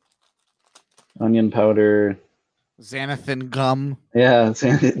 Onion powder. Xanthan gum. Yeah,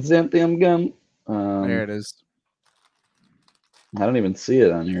 xanthan gum. There it is. I don't even see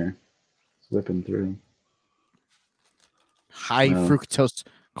it on here. It's whipping through. High No. fructose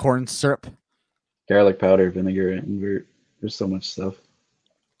corn syrup. Garlic powder, vinegar, invert. There's so much stuff.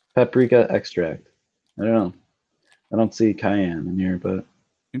 Paprika extract. I don't know. I don't see cayenne in here, but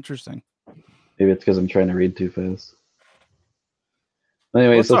Interesting. maybe it's because I'm trying to read too fast.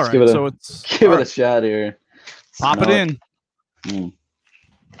 Anyways, Well, let's it's give all it right. a So it's give all it a right. shot here. Pop it Smell in. Mm.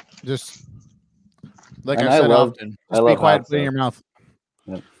 Just like And I said love- often. I Just be love quiet, hot put it in your mouth.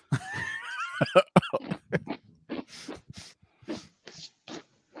 Yep.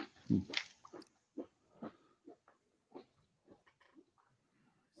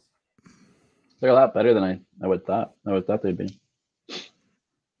 They're a lot better than I would thought. I would thought they'd be.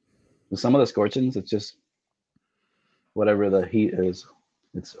 With some of the scorchins, it's just whatever the heat is,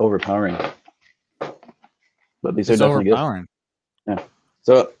 it's overpowering. But these are It's definitely overpowering. good. Yeah.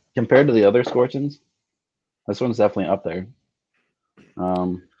 So compared to the other scorchins, this one's definitely up there.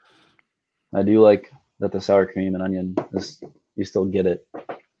 I do like that the sour cream and onion is, you still get it.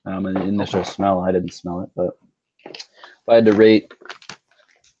 In the initial smell, I didn't smell it, but if I had to rate,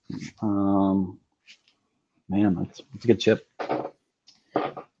 man, that's a good chip.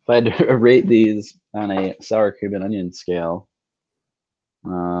 If I had to rate these on a sour cream and onion scale,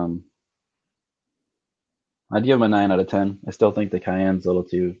 I'd give them a 9 out of 10. I still think the cayenne's a little,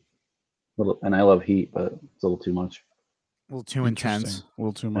 and I love heat, but it's a little too much. A little too intense. A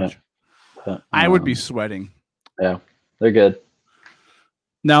little too much. Yeah. But, I would be sweating. Yeah, they're good.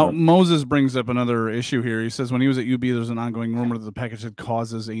 Now, Moses brings up another issue here. He says when he was at UB, there's an ongoing rumor that the package that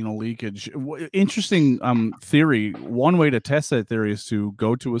causes anal leakage. Interesting theory. One way to test that theory is to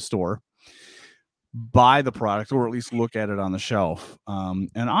go to a store, buy the product, or at least look at it on the shelf. And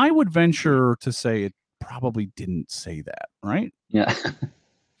I would venture to say it probably didn't say that, right? Yeah.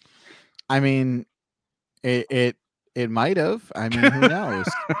 I mean, it might have. I mean, who knows?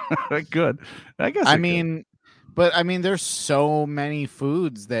 Good. I guess. But I mean, there's so many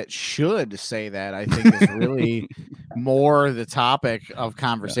foods that should say that. I think is really more the topic of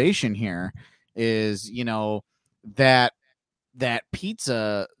conversation here is, that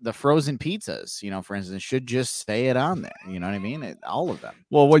pizza, the frozen pizzas, for instance, should just say it on there. You know what I mean? All of them.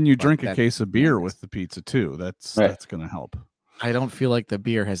 Well, when you drink a case of beer with the pizza too, that's going to help. I don't feel like the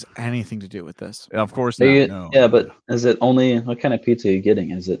beer has anything to do with this. Of course not. No. Yeah, but is it only, what kind of pizza are you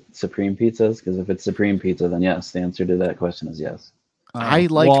getting? Is it Supreme pizzas? Because if it's Supreme pizza, then yes, the answer to that question is yes. I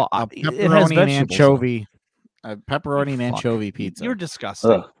like a pepperoni and anchovy, pepperoni and anchovy pizza. You're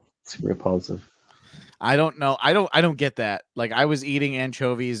disgusting. Ugh, it's repulsive. I don't know. I don't get that. Like, I was eating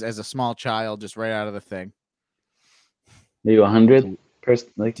anchovies as a small child, just right out of the thing. Are you 100?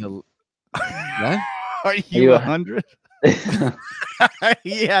 Like, what? Are you 100?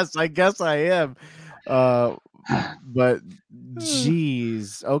 Yes, I guess I am. But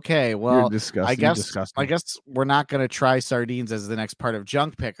geez, okay. Well, I guess we're not gonna try sardines as the next part of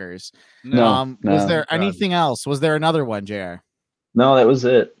Junk Pickers. No. Was there anything else? Was there another one, JR? No, that was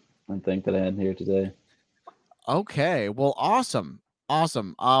it. I think that I had here today. Okay. Well, awesome.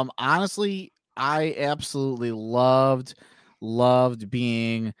 Honestly, I absolutely loved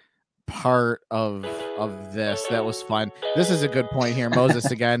being part of this. That was fun. This is a good point here,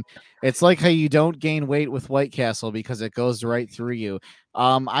 Moses. Again, it's like how you don't gain weight with White Castle because it goes right through you.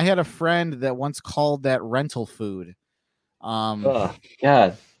 I had a friend that once called that rental food. Oh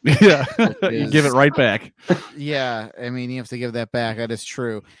God. Yeah, you give it right back. Yeah, I mean, you have to give that back. That is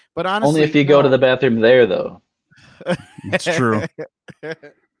true. But honestly, only if you go to the bathroom there, though. It's true.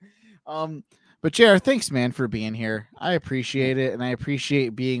 But JR, thanks, man, for being here. I appreciate it, and I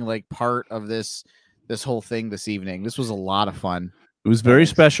appreciate being like part of this whole thing this evening. This was a lot of fun. It was very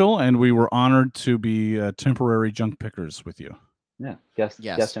special, and we were honored to be temporary Junk Pickers with you. Yeah, guest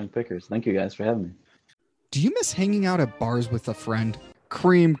Junk Pickers. Thank you guys for having me. Do you miss hanging out at bars with a friend?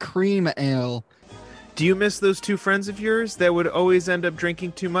 Cream ale. Do you miss those two friends of yours that would always end up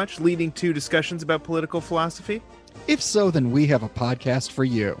drinking too much, leading to discussions about political philosophy? If so, then we have a podcast for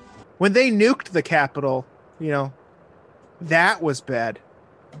you. When they nuked the Capitol, that was bad.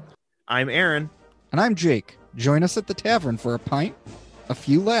 I'm Aaron. And I'm Jake. Join us at the tavern for a pint, a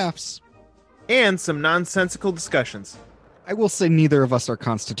few laughs, and some nonsensical discussions. I will say neither of us are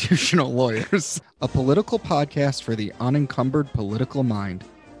constitutional lawyers. A political podcast for the unencumbered political mind.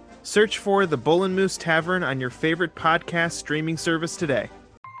 Search for the Bull and Moose Tavern on your favorite podcast streaming service today.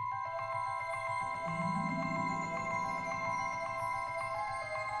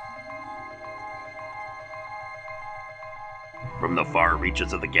 From the far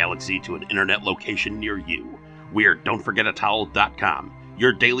reaches of the galaxy to an internet location near you, we're Don'tForgetATowel.com,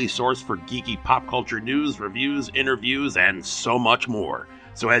 your daily source for geeky pop culture news, reviews, interviews, and so much more.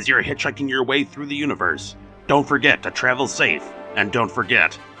 So as you're hitchhiking your way through the universe, don't forget to travel safe, and don't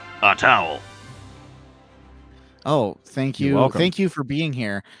forget a towel. Oh, thank you. You're welcome. Thank you for being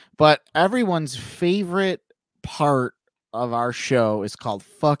here. But everyone's favorite part of our show is called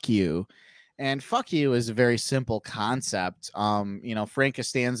Fuck You. And fuck you is a very simple concept. Frank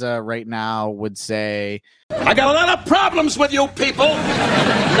Costanza right now would say, I got a lot of problems with you people.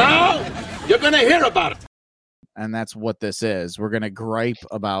 Now you're going to hear about it. And that's what this is. We're going to gripe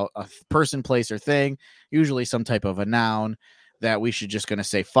about a person, place, or thing, usually some type of a noun that we should just going to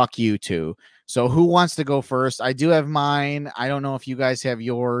say fuck you to. So who wants to go first? I do have mine. I don't know if you guys have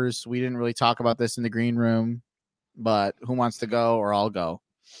yours. We didn't really talk about this in the green room, but who wants to go, or I'll go?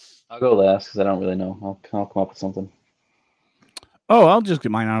 I'll go last because I don't really know. I'll come up with something. Oh, I'll just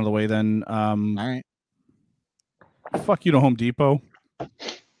get mine out of the way then. All right. Fuck you to Home Depot.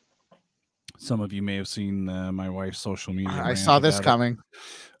 Some of you may have seen my wife's social media. I saw this coming.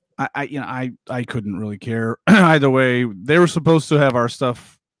 I couldn't really care either way. They were supposed to have our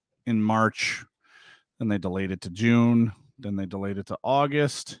stuff in March, then they delayed it to June, then they delayed it to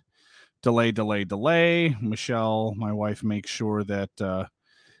August. Delay. Michelle, my wife, makes sure that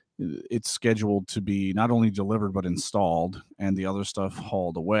it's scheduled to be not only delivered but installed, and the other stuff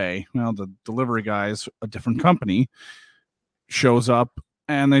hauled away. Well, the delivery guys, a different company, shows up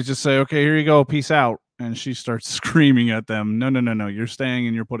and they just say, "Okay, here you go, peace out." And she starts screaming at them, No, you're staying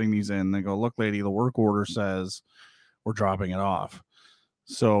and you're putting these in. They go, "Look, lady, the work order says we're dropping it off."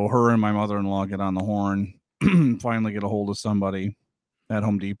 So her and my mother-in-law get on the horn, finally get a hold of somebody at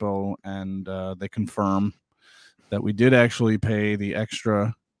Home Depot, and they confirm that we did actually pay the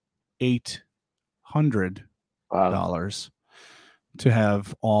extra $800 to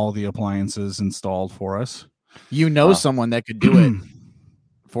have all the appliances installed for us. Someone that could do it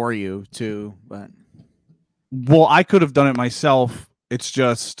for you too, but well, I could have done it myself. It's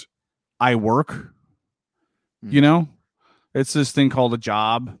just I work, it's this thing called a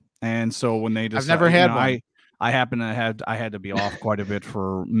job. And so when they decide, I've never had one. I had to be off quite a bit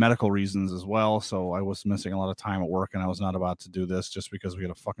for medical reasons as well. So I was missing a lot of time at work, and I was not about to do this just because we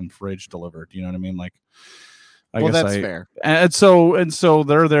had a fucking fridge delivered. You know what I mean? Like, I guess that's fair. And so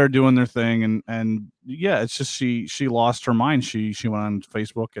they're there doing their thing, and yeah, it's just she lost her mind. She went on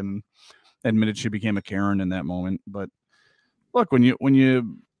Facebook and admitted she became a Karen in that moment. But look, when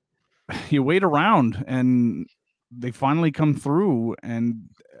you wait around and they finally come through and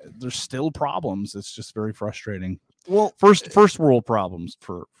there's still problems, it's just very frustrating. Well, first world problems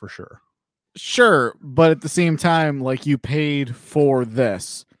for sure. Sure, but at the same time, like, you paid for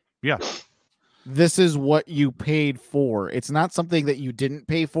this. Yeah. This is what you paid for. It's not something that you didn't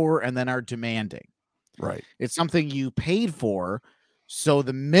pay for and then are demanding. Right. It's something you paid for. So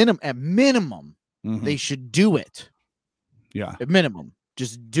at minimum, they should do it. Yeah. At minimum,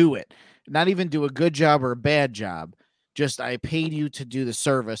 just do it. Not even do a good job or a bad job. Just, I paid you to do the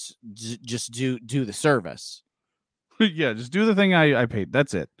service. Just do the service. Yeah, just do the thing I paid.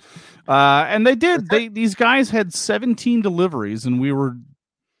 That's it. And they did. These guys had 17 deliveries, and we were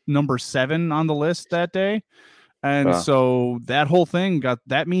number 7 on the list that day. And so that whole thing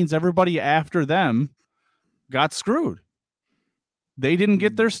that means everybody after them got screwed. They didn't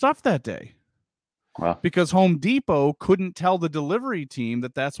get their stuff that day. Wow. Because Home Depot couldn't tell the delivery team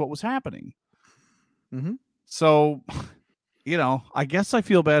that that's what was happening. Mm-hmm. So, I guess I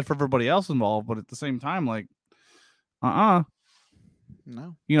feel bad for everybody else involved, but at the same time, like, No.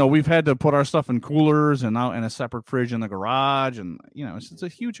 We've had to put our stuff in coolers and out in a separate fridge in the garage, and it's a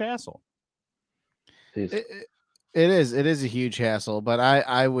huge hassle. It is a huge hassle, but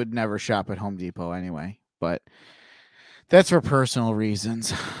I would never shop at Home Depot anyway. But that's for personal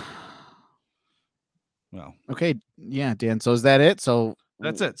reasons. Well, okay, yeah, Dan. So is that it? So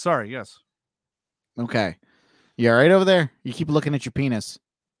that's it. Sorry, yes. Okay, you all right over there? You keep looking at your penis.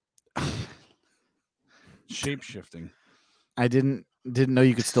 Shape shifting. I didn't know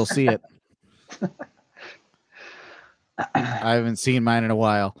you could still see it. I haven't seen mine in a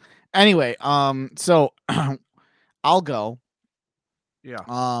while. Anyway, so I'll go. Yeah.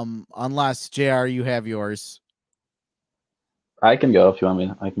 Unless JR, you have yours. I can go if you want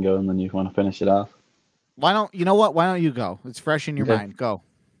me. I can go, and then you want to finish it off. Why don't you go? It's fresh in your mind. Go.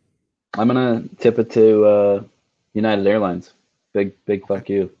 I'm gonna tip it to United Airlines. Big fuck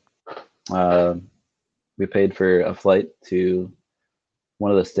you. We paid for a flight to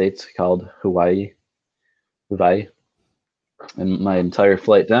one of the states called Hawaii, and my entire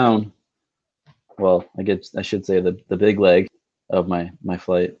flight down. Well, I should say the big leg of my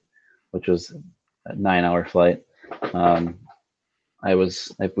flight, which was a 9-hour flight.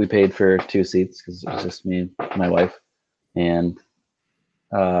 We paid for 2 seats because it was just me and my wife, and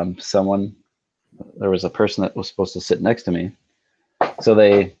there was a person that was supposed to sit next to me. So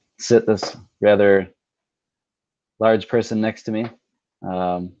they sit this rather large person next to me,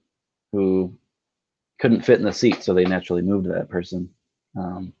 who couldn't fit in the seat. So they naturally moved that person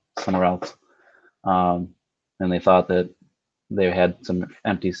somewhere else. And they thought that they had some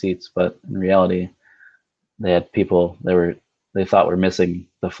empty seats, but in reality, they had people they thought were missing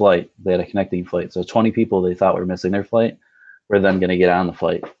the flight. They had a connecting flight. So 20 people they thought were missing their flight were then going to get on the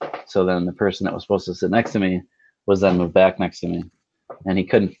flight. So then the person that was supposed to sit next to me was then moved back next to me, and he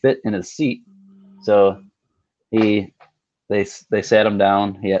couldn't fit in his seat. So they sat him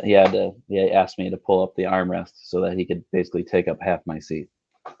down. He asked me to pull up the armrest so that he could basically take up half my seat.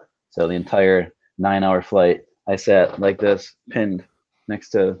 So the entire 9-hour flight, I sat like this, pinned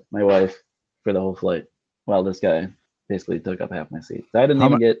next to my wife for the whole flight, while this guy basically took up half my seat. So I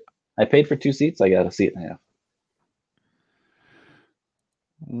didn't I paid for 2 seats. I got a seat and a half.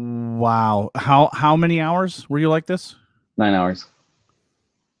 Wow. How many hours were you like this? 9 hours.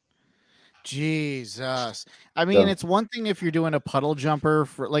 Jesus. I mean, So- it's one thing if you're doing a puddle jumper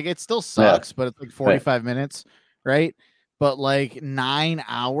for like it still sucks, but it's like 45 minutes, right? But like 9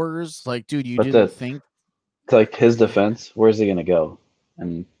 hours, like, dude, you But didn't the- think. To like his defense, where's he gonna go?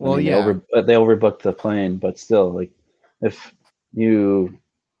 And Well, they yeah. they overbooked the plane, but still, like, if you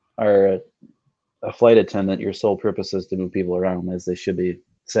are a flight attendant, your sole purpose is to move people around as they should be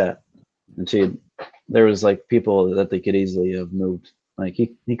sat. And there was like people that they could easily have moved. Like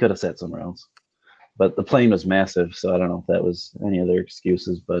he could have sat somewhere else, but the plane was massive, so I don't know if that was any other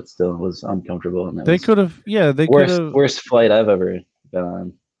excuses, but still it was uncomfortable. And They could have, they could have. worst flight I've ever been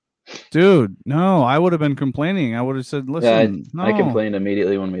on. Dude, no, I would have been complaining. I would have said, listen, Yeah, I no. complained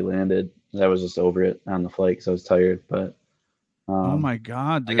immediately when we landed. I was just over it on the flight because I was tired. But Oh my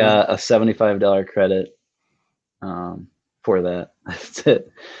God, I dude. got a $75 credit for that. That's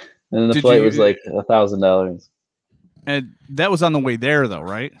it. And the Did flight you- was like $1,000. And that was on the way there, though,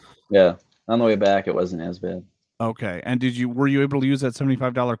 right? Yeah, on the way back it wasn't as bad. Okay. And were you able to use that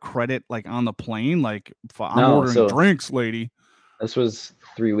 $75 credit like on the plane? Like, I'm No, ordering so- drinks, lady. This was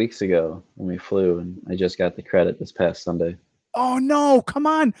 3 weeks ago when we flew, and I just got the credit this past Sunday. Oh no, come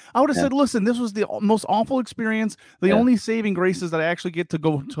on. I would have Yeah. said, listen, this was the most awful experience. The Yeah. only saving grace is that I actually get to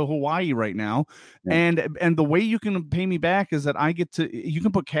go to Hawaii right now. Yeah. And the way you can pay me back is that you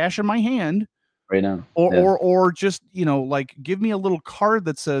can put cash in my hand Right now, or Yeah. or just, like give me a little card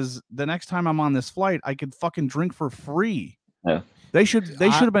that says the next time I'm on this flight, I could fucking drink for free. Yeah. They should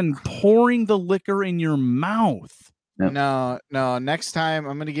have been pouring the liquor in your mouth. Yep. No. Next time,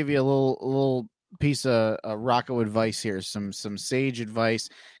 I'm gonna give you a little piece of Rocco advice here, some sage advice,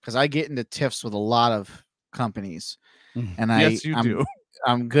 because I get into tiffs with a lot of companies, and Yes, you do.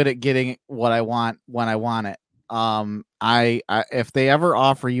 I'm good at getting what I want when I want it. I if they ever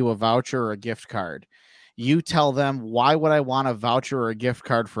offer you a voucher or a gift card, you tell them, why would I want a voucher or a gift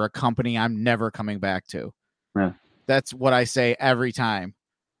card for a company I'm never coming back to? Yeah. That's what I say every time.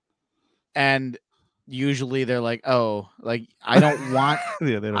 And usually they're like, oh, like I don't want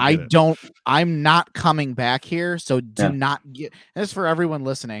Yeah, they don't get it. I'm not coming back here, so do Yeah. not get. And this is for everyone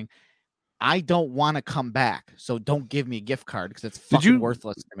listening. I don't want to come back, so don't give me a gift card because it's fucking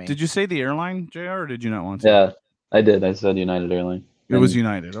worthless to me. Did you say the airline, JR, or did you not want to? Yeah, I did. I said United Airlines. It was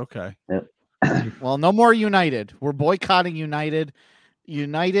United. Okay. Yep. Well, no more United. We're boycotting United.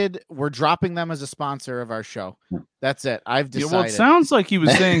 United, we're dropping them as a sponsor of our show. That's it. I've Yeah, decided. well, it sounds like he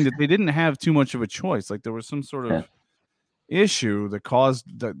was saying that they didn't have too much of a choice. Like there was some sort of issue that caused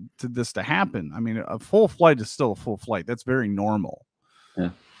this to happen. I mean, a full flight is still a full flight. That's very normal. Yeah.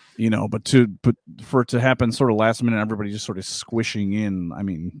 But for it to happen sort of last minute, everybody just sort of squishing in. I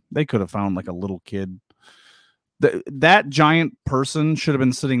mean, they could have found like a little kid. That giant person should have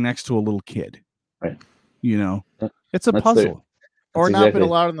been sitting next to a little kid. Right. It's a That's puzzle. Or That's not been exactly-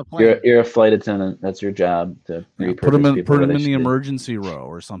 allowed on the plane. You're a flight attendant. That's your job to Yeah, repurpose put them in people where they the should be. emergency row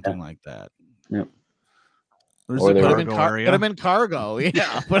or something like that. Yep. There's Or the they were- cargo area. Put them in cargo.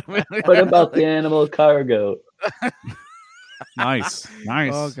 Yeah. Put 'em in- What about the animal cargo? Nice.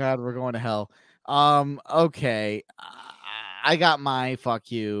 Oh God, we're going to hell. Okay. I got my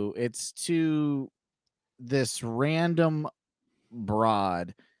fuck you. It's to this random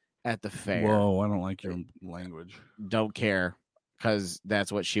broad at the fair. Whoa, I don't like your language. Don't care, because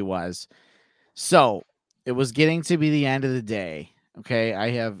that's what she was. So it was getting to be the end of the day. Okay.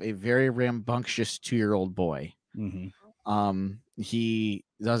 I have a very rambunctious 2-year-old boy. Mm-hmm. He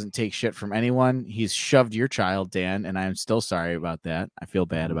doesn't take shit from anyone. He's shoved your child, Dan, and I'm still sorry about that. I feel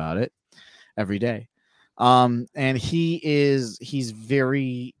bad about it every day. And he's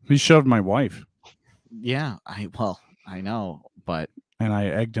very, He shoved my wife, yeah, I know, but and I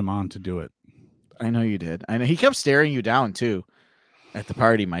egged him on to do it. I know you did. I know he kept staring you down too at the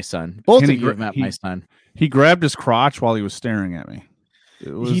party, my son. Both And of you have met my son. He grabbed his crotch while he was staring at me.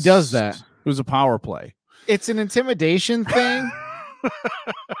 He does that. It was a power play. It's an intimidation thing.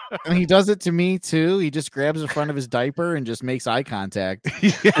 And he does it to me too. He just grabs the front of his diaper and just makes eye contact.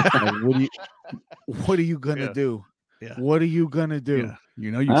 Like, what are you gonna do? Yeah. What are you gonna do? Yeah.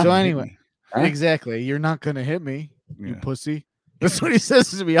 You know you. So can't hit anyway, me. exactly. You're not gonna hit me, you Yeah. pussy. That's what he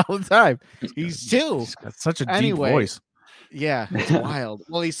says to me all the time. He's 2. He's got such a deep Anyway, voice. Yeah, it's wild.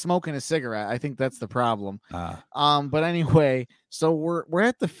 Well, he's smoking a cigarette. I think that's the problem. Ah. But anyway, so we're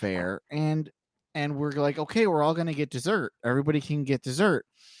at the fair and we're like, okay, we're all gonna get dessert. Everybody can get dessert.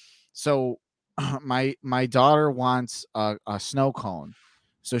 So my daughter wants a snow cone,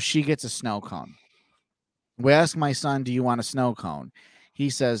 so she gets a snow cone. We ask my son, do you want a snow cone? He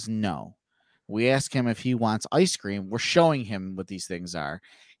says no. We ask him if he wants ice cream. We're showing him what these things are.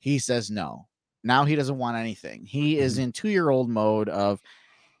 He says no. Now he doesn't want anything. He is in 2-year-old mode of,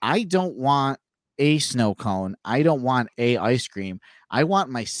 I don't want a snow cone. I don't want a ice cream. I want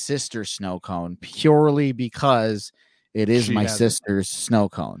my sister's snow cone purely because it is my sister's snow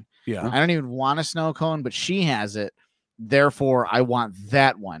cone. Yeah. I don't even want a snow cone, but she has it. Therefore, I want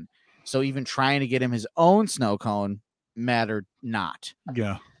that one. So even trying to get him his own snow cone mattered not.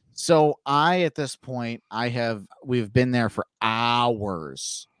 Yeah. So at this point, we've been there for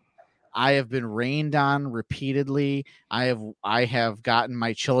hours. I have been rained on repeatedly. I have gotten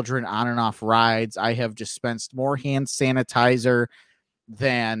my children on and off rides. I have dispensed more hand sanitizer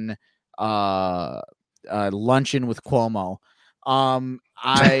than luncheon with Cuomo.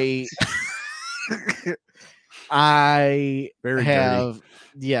 I Very have dirty.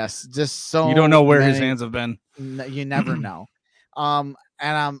 Yes, just so you don't know where his many- hands have been. You never know. And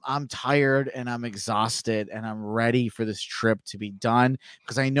I'm tired and I'm exhausted and I'm ready for this trip to be done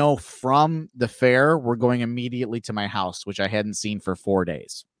because I know from the fair we're going immediately to my house, which I hadn't seen for 4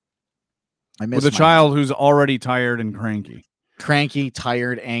 days. I miss With a my child who's already tired and cranky,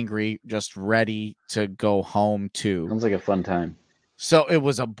 tired, angry, just ready to go home too. Sounds like a fun time. So it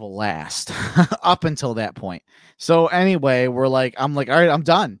was a blast up until that point. So anyway, I'm like, all right, I'm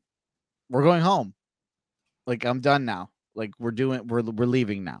done. We're going home. Like, I'm done now. Like, we're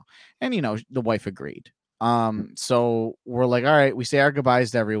leaving now. And, the wife agreed. So we're like, all right, we say our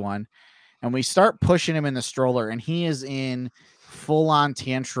goodbyes to everyone and we start pushing him in the stroller and he is in full on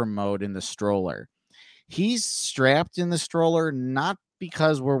tantrum mode in the stroller. He's strapped in the stroller, not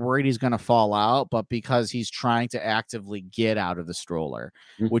because we're worried he's going to fall out, but because he's trying to actively get out of the stroller,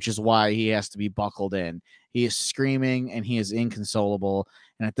 which is why he has to be buckled in. He is screaming and he is inconsolable.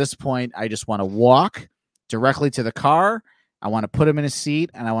 And at this point, I just want to walk directly to the car. I want to put him in a seat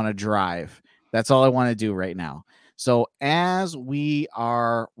and I want to drive. That's all I want to do right now. So as we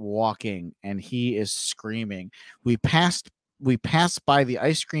are walking and he is screaming, we passed by the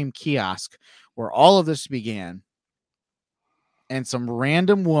ice cream kiosk where all of this began. And some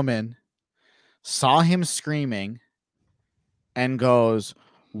random woman saw him screaming and goes,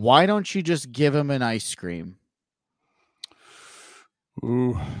 "Why don't you just give him an ice cream?"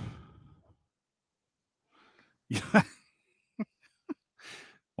 Ooh.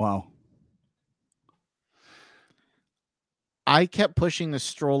 Wow. I kept pushing the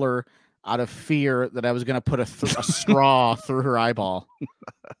stroller out of fear that I was going to put a straw through her eyeball.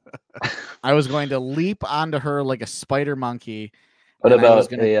 I was going to leap onto her like a spider monkey. What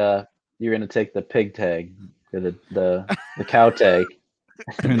about you're going to take the pig tag or the cow tag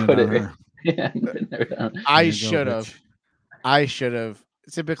and put it I should have.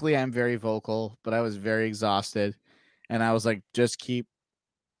 Typically I'm very vocal, but I was very exhausted and I was like,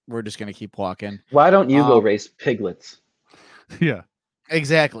 we're just going to keep walking. Why don't you go race piglets? Yeah,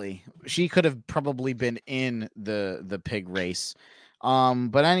 exactly. She could have probably been in the pig race.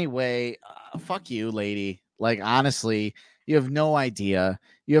 But anyway, fuck you, lady. Like, honestly, you have no idea.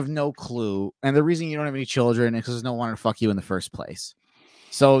 You have no clue. And the reason you don't have any children is because there's no one to fuck you in the first place.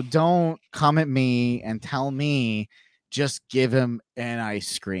 So don't come at me and tell me just give him an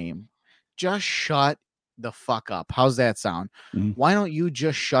ice cream. Just shut the fuck up. How's that sound? Mm-hmm. Why don't you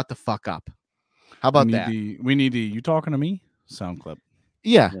just shut the fuck up? How about that? We need the you talking to me sound clip.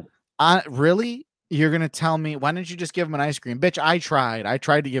 Yeah. Really? You're going to tell me, why don't you just give him an ice cream? Bitch, I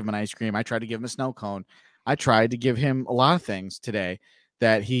tried to give him an ice cream. I tried to give him a snow cone. I tried to give him a lot of things today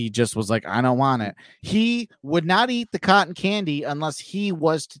that he just was like, I don't want it. He would not eat the cotton candy unless he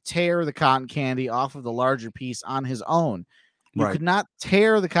was to tear the cotton candy off of the larger piece on his own. You could not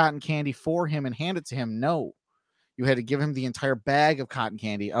tear the cotton candy for him and hand it to him. No. You had to give him the entire bag of cotton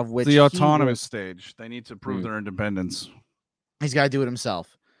candy, of which the autonomous stage. They need to prove their independence. He's got to do it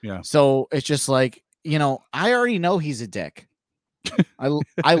himself. Yeah. So it's just like, I already know he's a dick.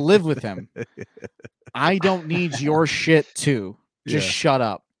 I live with him. I don't need your shit too. Just shut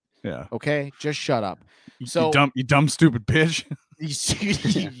up. Yeah. Okay. Just shut up. So you dumb stupid bitch.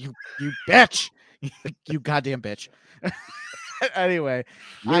 you bitch. You goddamn bitch. Anyway,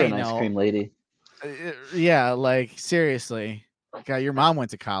 you're an ice cream lady. Yeah, like seriously. God, your mom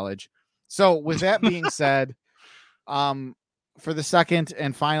went to college. So with that being said, for the second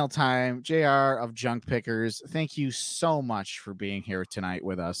and final time, JR of Junk Pickers, thank you so much for being here tonight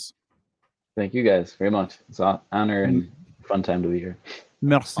with us. Thank you guys very much. It's an honor and fun time to be here.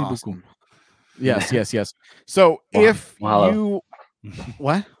 Merci beaucoup. Yes. So if you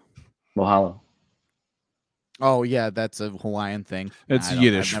what? Mahalo. Oh yeah, that's a Hawaiian thing. It's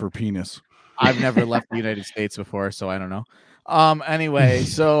Yiddish for penis. I've never left the United States before, so I don't know. Anyway,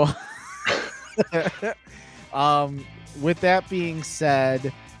 so With that being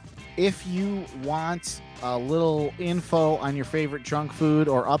said, if you want a little info on your favorite junk food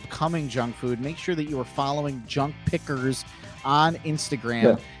or upcoming junk food, make sure that you are following Junk Pickers on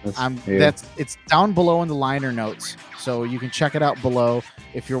Instagram. It's down below in the liner notes, so you can check it out below.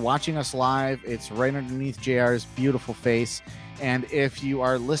 If you're watching us live, it's right underneath JR's beautiful face. And if you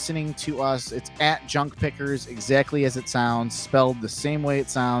are listening to us, it's at Junk Pickers, exactly as it sounds, spelled the same way it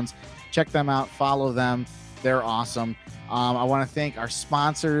sounds. Check them out, follow them. They're awesome. I want to thank our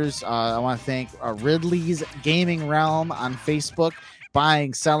sponsors. I want to thank Ridley's Gaming Realm on Facebook.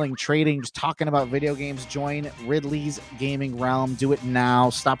 Buying, selling, trading, just talking about video games. Join Ridley's Gaming Realm. Do it now.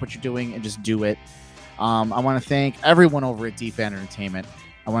 Stop what you're doing and just do it. I want to thank everyone over at DFan Entertainment.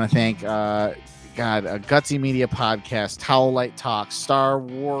 I want to thank Gutsy Media Podcast, Towel Light Talk, Star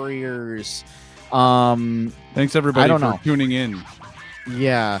Warriors. Thanks everybody for tuning in.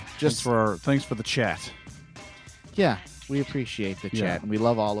 Yeah, thanks for the chat. Yeah, we appreciate the chat and we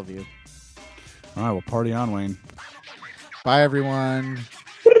love all of you. All right, well, party on, Wayne. Bye, everyone.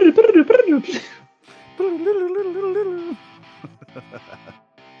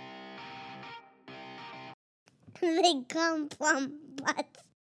 They come from